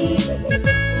me.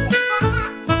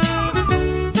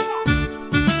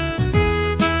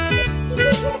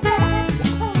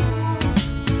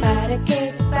 Pat a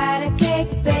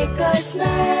cake, baker's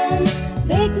man.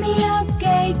 Bake me a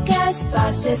cake as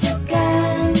fast as you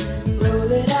can.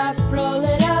 Roll it up,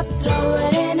 throw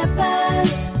it in a pan.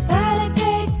 Pat a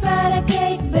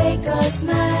cake, baker's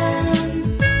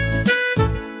man.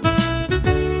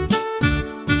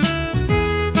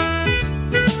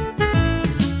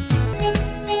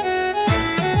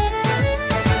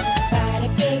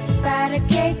 Pat a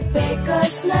cake,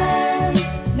 baker's man.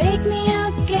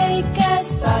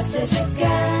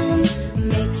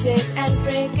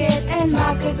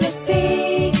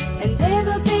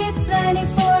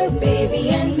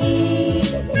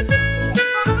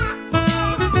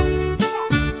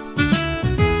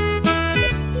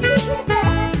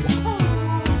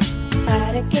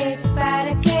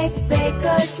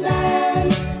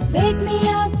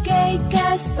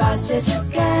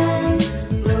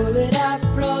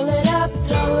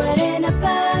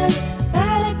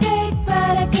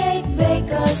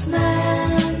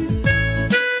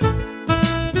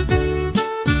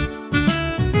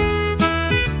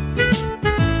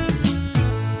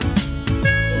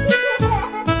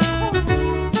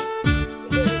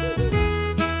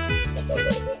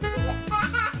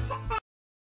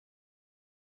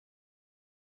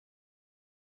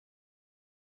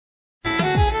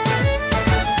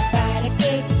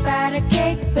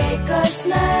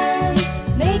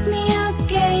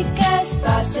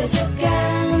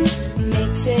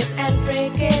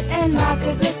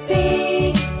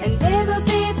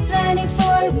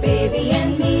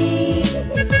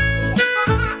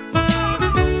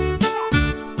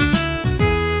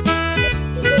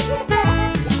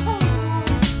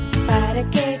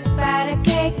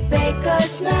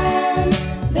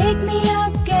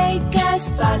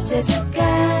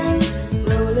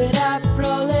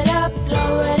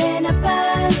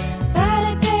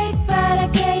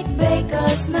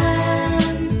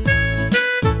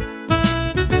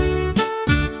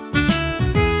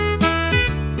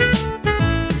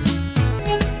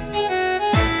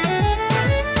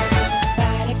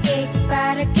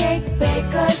 cake,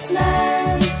 baker's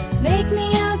man. Make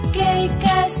me a cake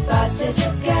as fast as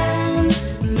you can.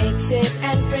 Mix it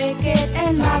and break it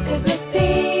and mark it with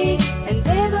P, and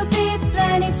there will be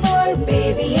plenty for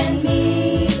baby and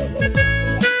me.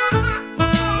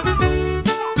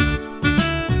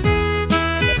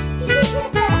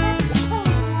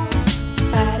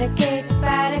 Pat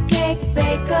a cake,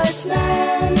 baker's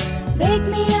man. Bake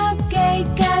me a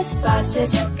cake as fast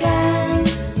as you can.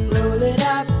 Roll it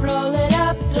up,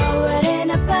 throw it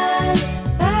in a pan.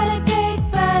 Pat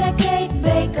a cake,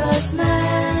 baker's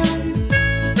man.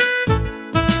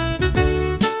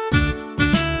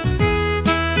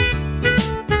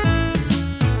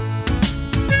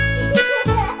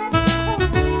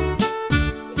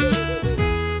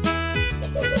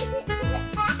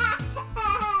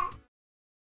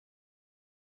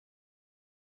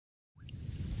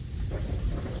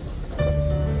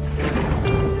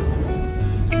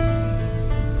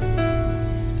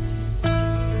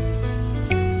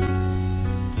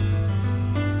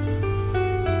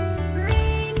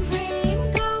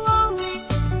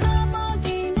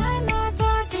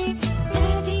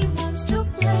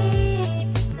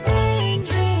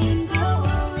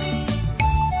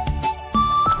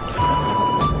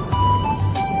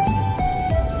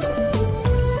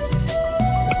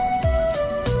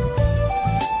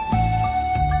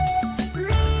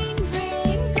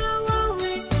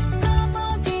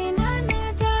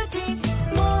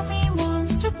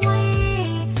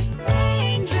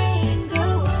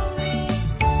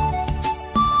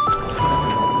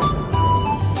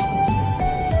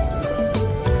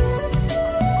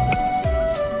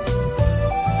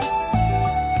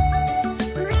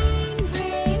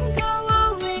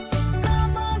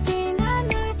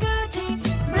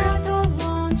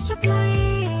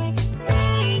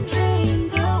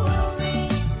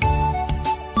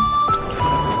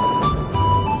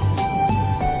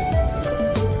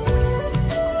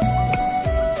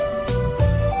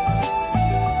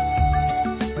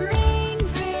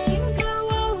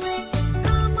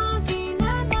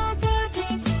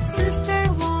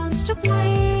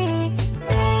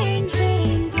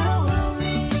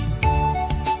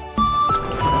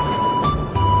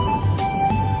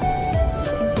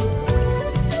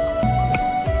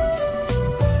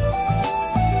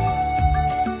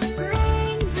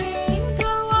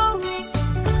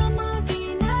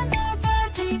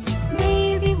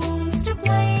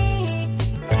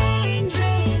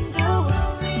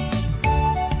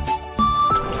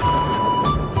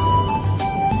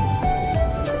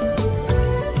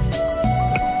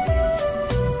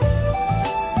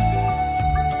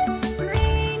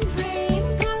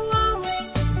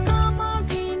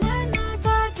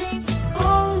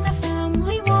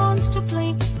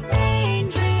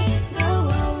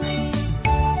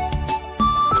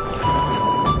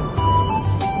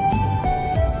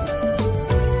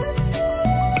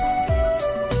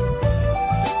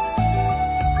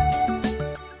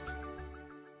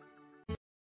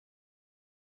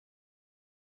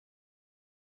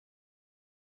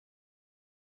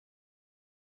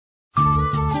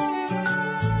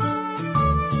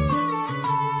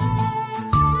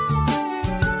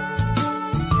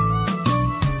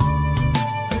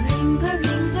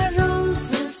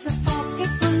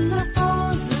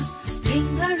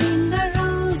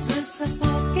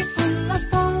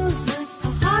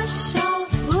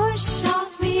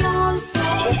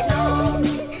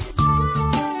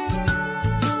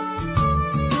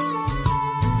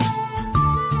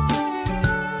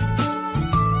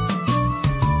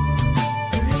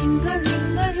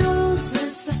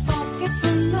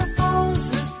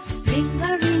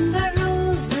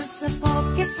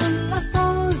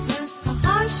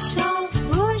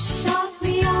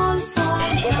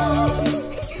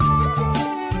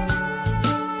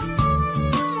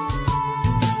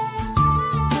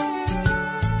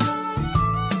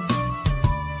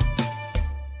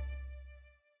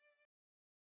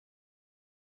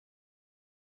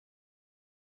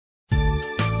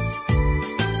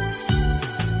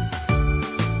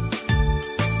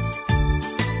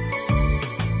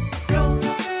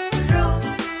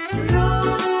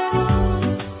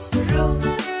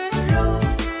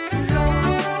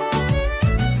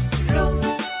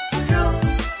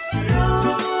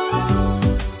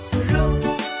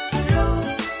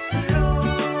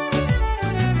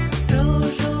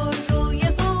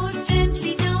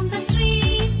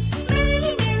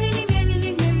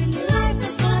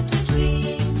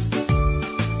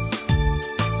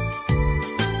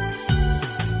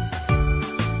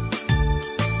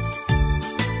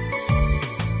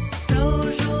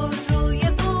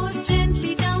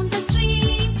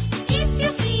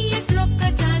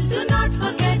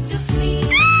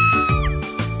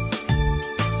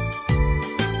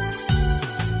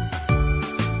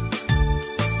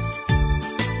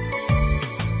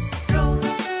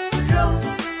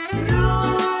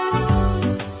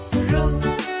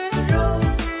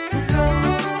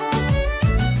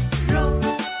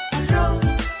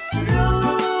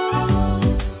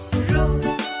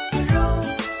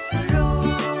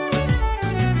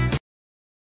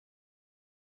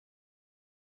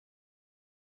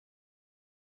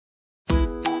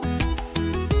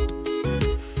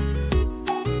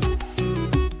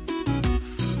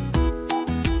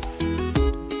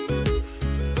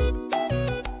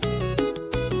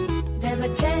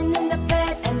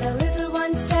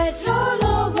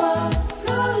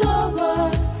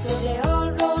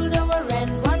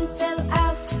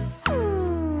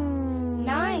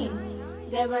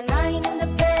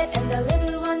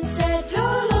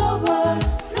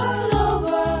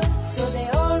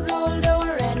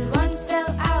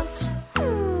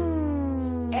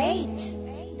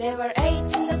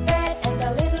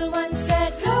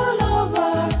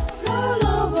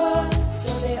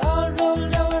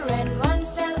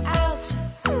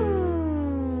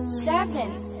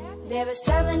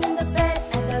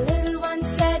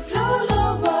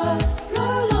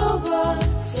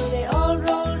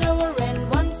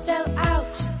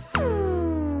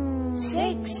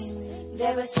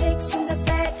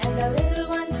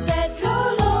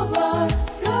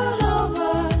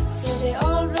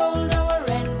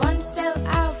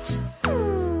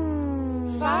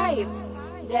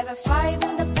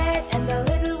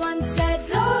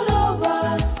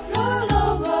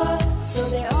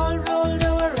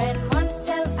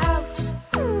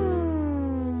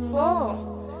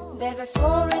 There were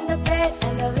four in the bed,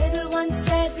 and the little one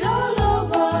said, roll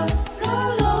over,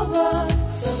 roll over.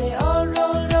 So they all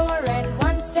rolled over, and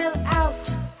one fell out.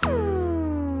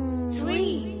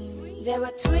 Three. There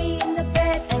were three in the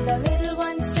bed, and the little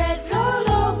one said,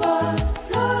 roll over,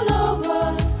 roll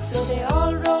over. So they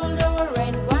all rolled over,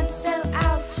 and one fell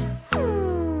out.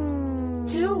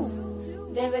 Two.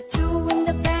 There were two in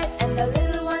the bed, and the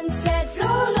little one said,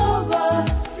 roll over,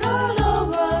 roll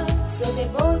over. So they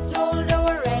both rolled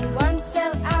over, and one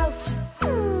fell out.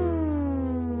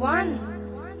 One.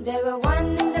 There were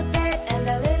one in the bed, and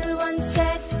the little one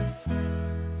said,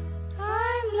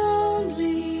 I'm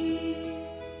lonely.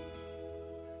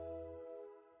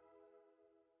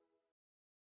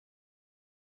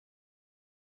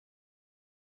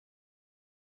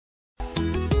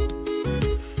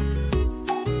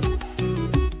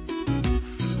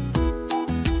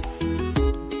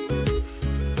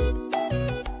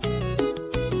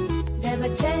 There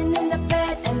were 10 in the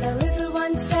bed, and the little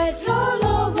one said, roll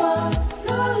over,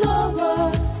 roll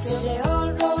over. So they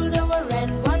all rolled over,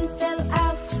 and one fell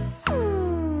out.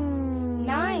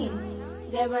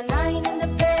 9. There were 9 in the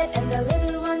bed, and the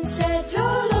little one said,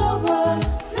 roll over,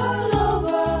 roll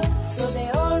over. So they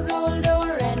all rolled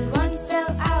over, and one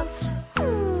fell out.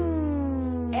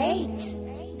 8.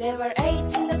 There were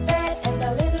 8 in the bed, and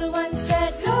the little one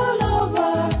said, roll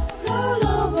over, roll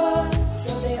over.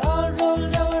 So they all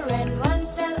rolled over, and one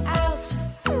fell out.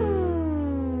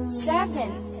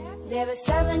 7. There were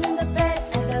 7 in the bed,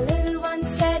 and the little one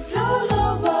said, roll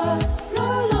over,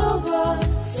 roll over.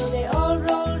 So they all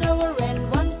rolled over, and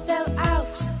one fell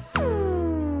out.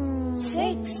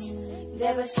 6.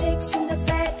 There were 6 in the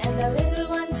bed, and the little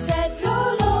one said,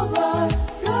 roll over,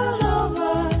 roll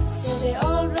over. So they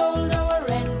all rolled over,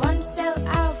 and one fell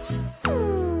out.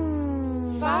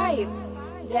 5.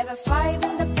 There were 5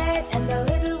 in the bed, and the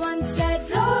little one said,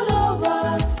 roll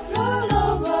over, roll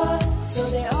over. So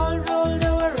they all rolled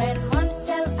over, and one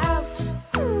fell out.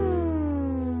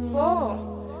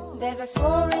 4. There were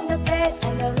 4 in the bed,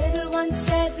 and the little one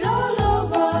said, roll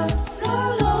over,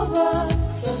 roll over.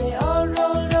 So they all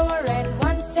rolled over, and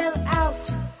one fell out.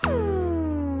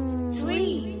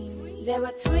 3. There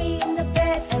were 3 in the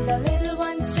bed, and the little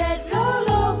one said, roll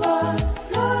over,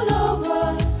 roll over.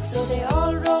 So they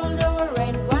all rolled over,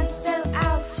 and one fell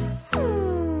out.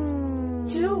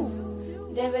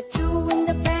 2. There were 2 in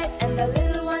the bed, and the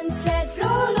little one said,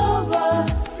 roll over,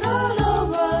 roll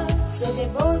over. So they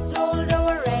both rolled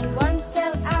over, and one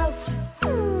fell out.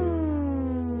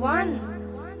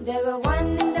 1. There were 1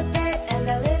 in the bed, and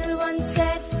the little one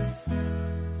said,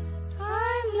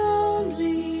 I'm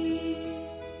lonely.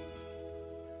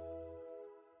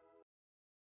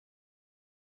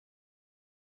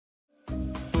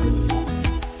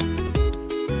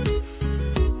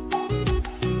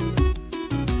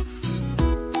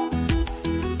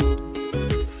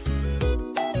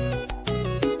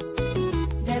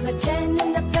 There were 10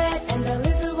 in the bed, and the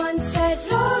little one said,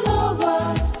 roll over,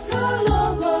 roll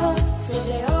over. So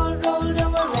they all rolled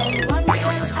over, and one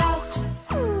fell out.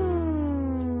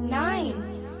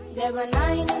 9. There were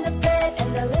 9 in the bed,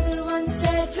 and the little one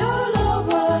said, roll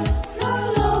over,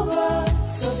 roll over.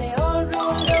 So they all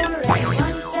rolled over, and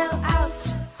one fell out.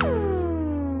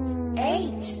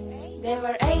 8. There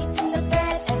were 8 in the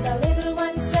bed, and the little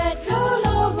one said, roll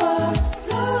over,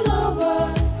 roll over.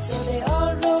 So they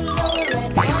all rolled over,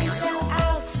 and one fell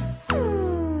out.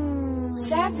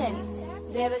 7.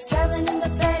 There were 7 in the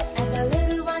bed, and the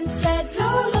little one said,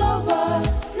 roll over,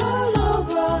 roll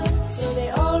over. So they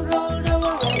all rolled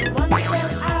over, and one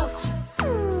fell out.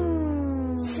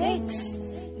 6.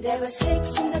 There were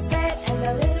 6 in the bed, and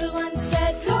the little one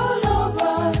said, roll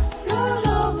over, roll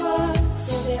over.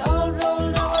 So they all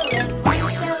rolled over, and one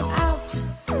fell out.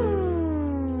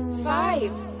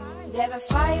 5. There were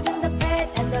 5 in the bed,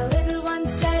 and the little one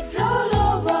said, roll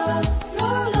over,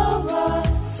 roll over.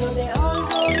 So they all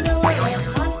rolled over, and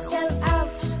one fell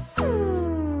out.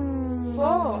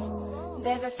 4.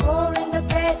 There were 4 in the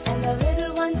bed, and the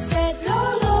little one said,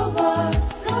 roll over,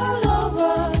 roll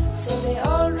over. So they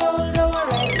all rolled over,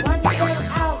 and one fell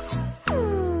out.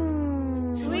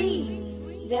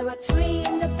 3. There were 3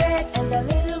 in the bed, and the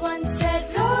little one said,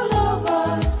 roll over,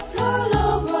 roll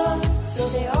over. So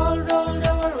they all rolled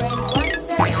over, and one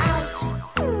fell out.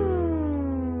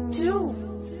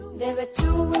 2. There were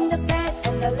 2 in the bed,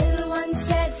 and the little one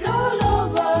said, roll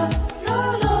over,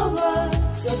 roll over.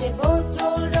 So they both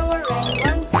rolled over, and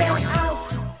one fell out.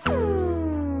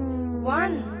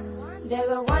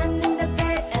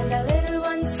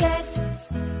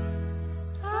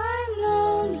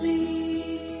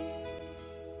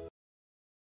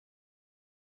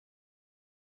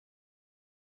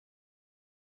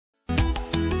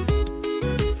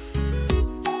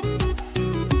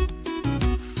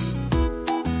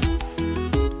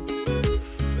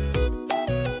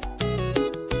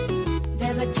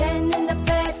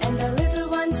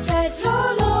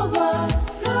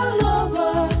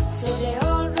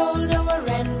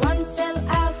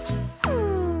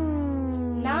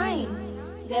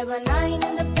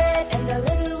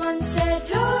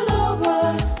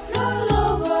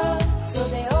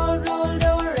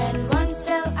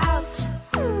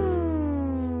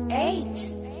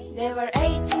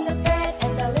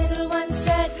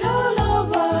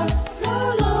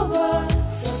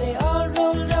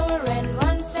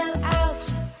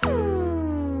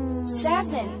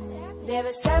 7. There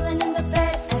were 7 in the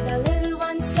bed, and the little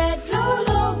one said,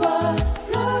 roll over,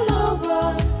 roll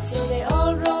over. So they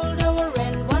all rolled over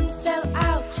and one fell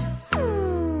out.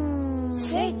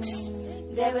 6.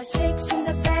 There were 6 in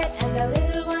the bed, and the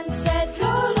little one said,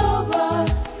 roll over,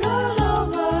 roll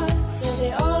over. So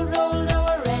they all rolled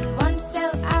over and one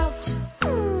fell out.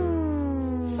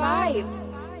 5.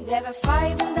 There were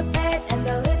 5 in the bed, and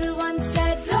the little one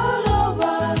said, roll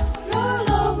over,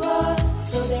 roll over.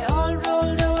 So they all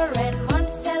rolled over and one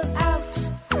fell out.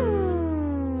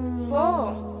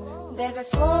 4. There were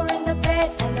 4 in the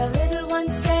bed, and the little one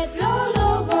said, roll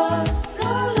over,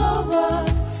 roll over.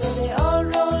 So they all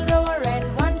rolled over and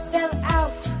one fell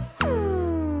out.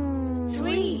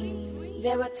 3.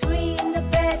 There were 3 in the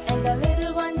bed, and the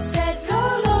little one said,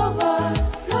 roll over,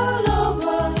 roll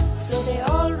over. So they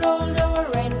all rolled over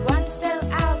and one fell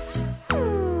out.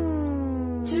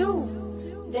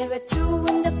 2. There were 2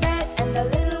 in the bed, and the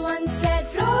little one said,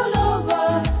 roll over,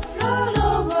 roll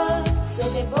over. So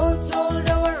they both rolled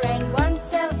over and one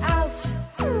fell out.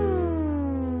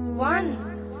 1.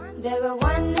 There were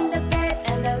 1 in the bed,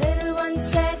 and the little one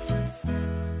said,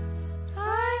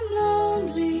 I'm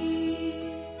lonely.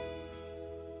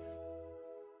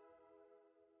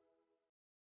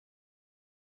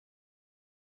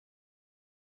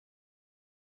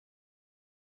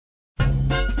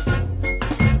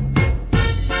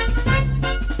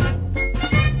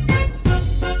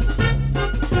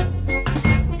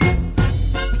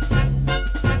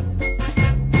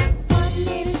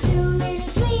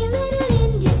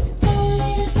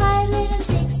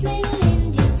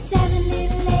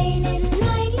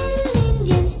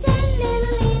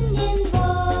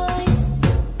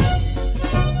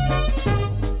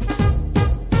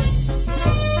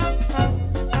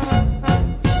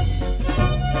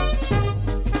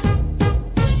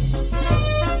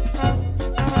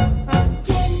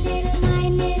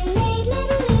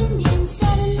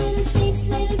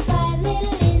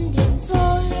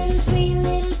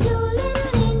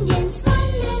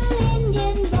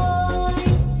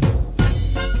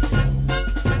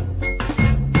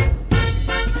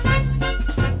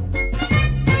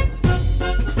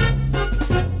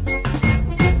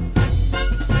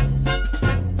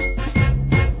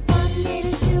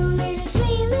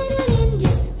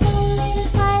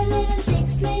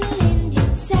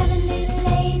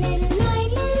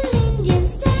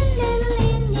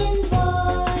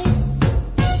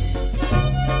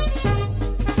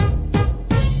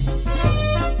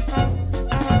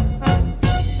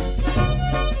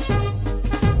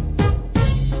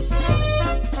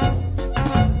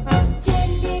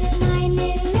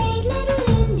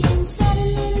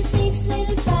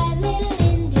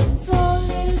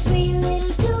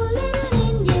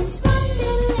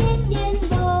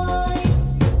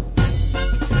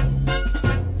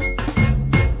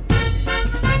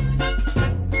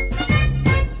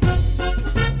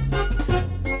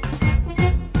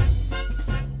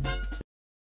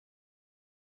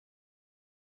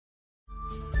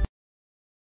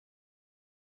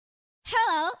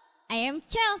 Hello, I am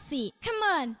Chelsea. Come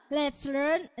on, let's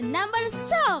learn a number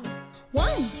song.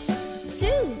 1,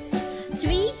 2,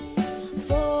 3,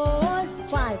 4,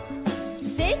 5,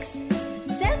 6,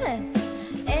 7,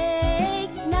 8,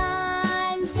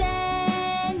 9,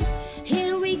 10.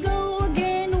 Here we go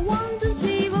again. 1, 2,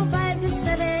 3, 4, 5,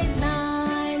 6, 7, 8,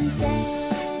 9,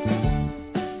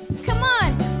 10. Come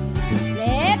on,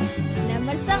 let's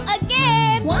number song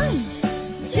again. 1,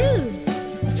 2,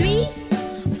 3, 4,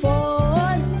 5,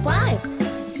 6,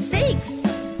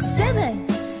 7,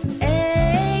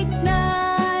 8,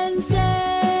 9, 10.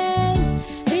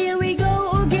 Here we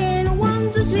go again.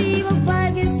 1, 2, 3, 4, 5,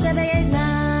 6, 7, 8,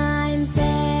 9,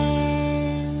 10.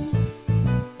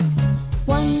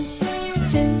 1,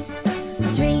 2,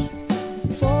 3,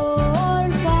 4,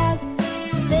 5,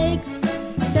 6,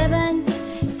 7,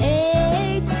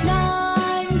 8,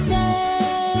 9,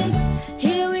 10.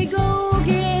 Here we go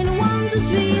again. 1, 2,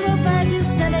 3, 4, 5,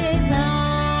 6, 7, 8,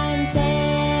 9, 10.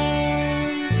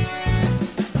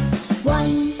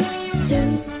 1,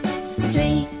 2,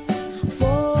 3,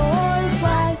 4,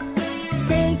 5,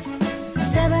 6,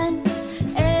 7,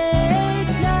 8,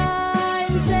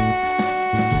 9, 10.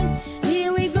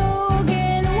 Here we go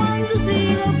again. 1,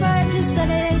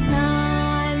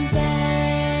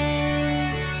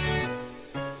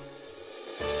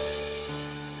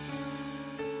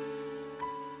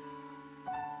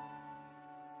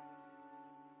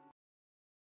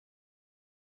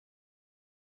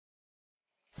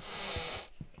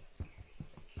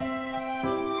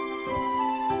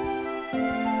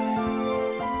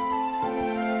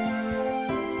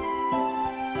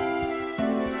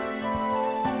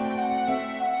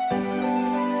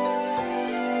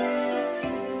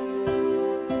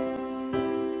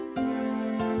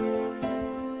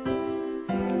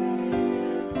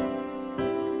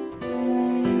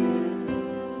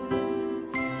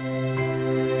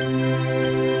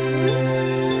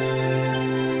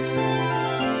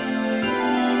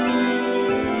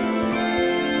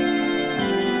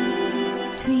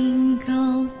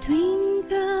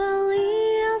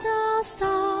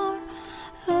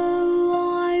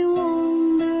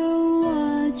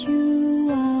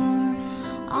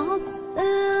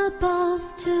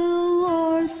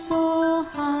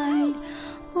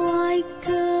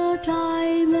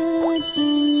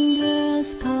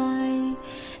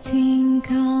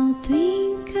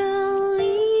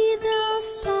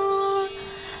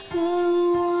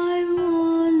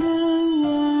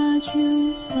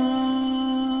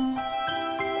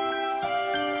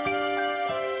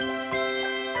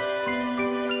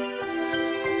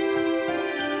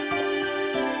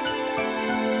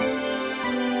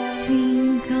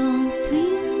 twinkle.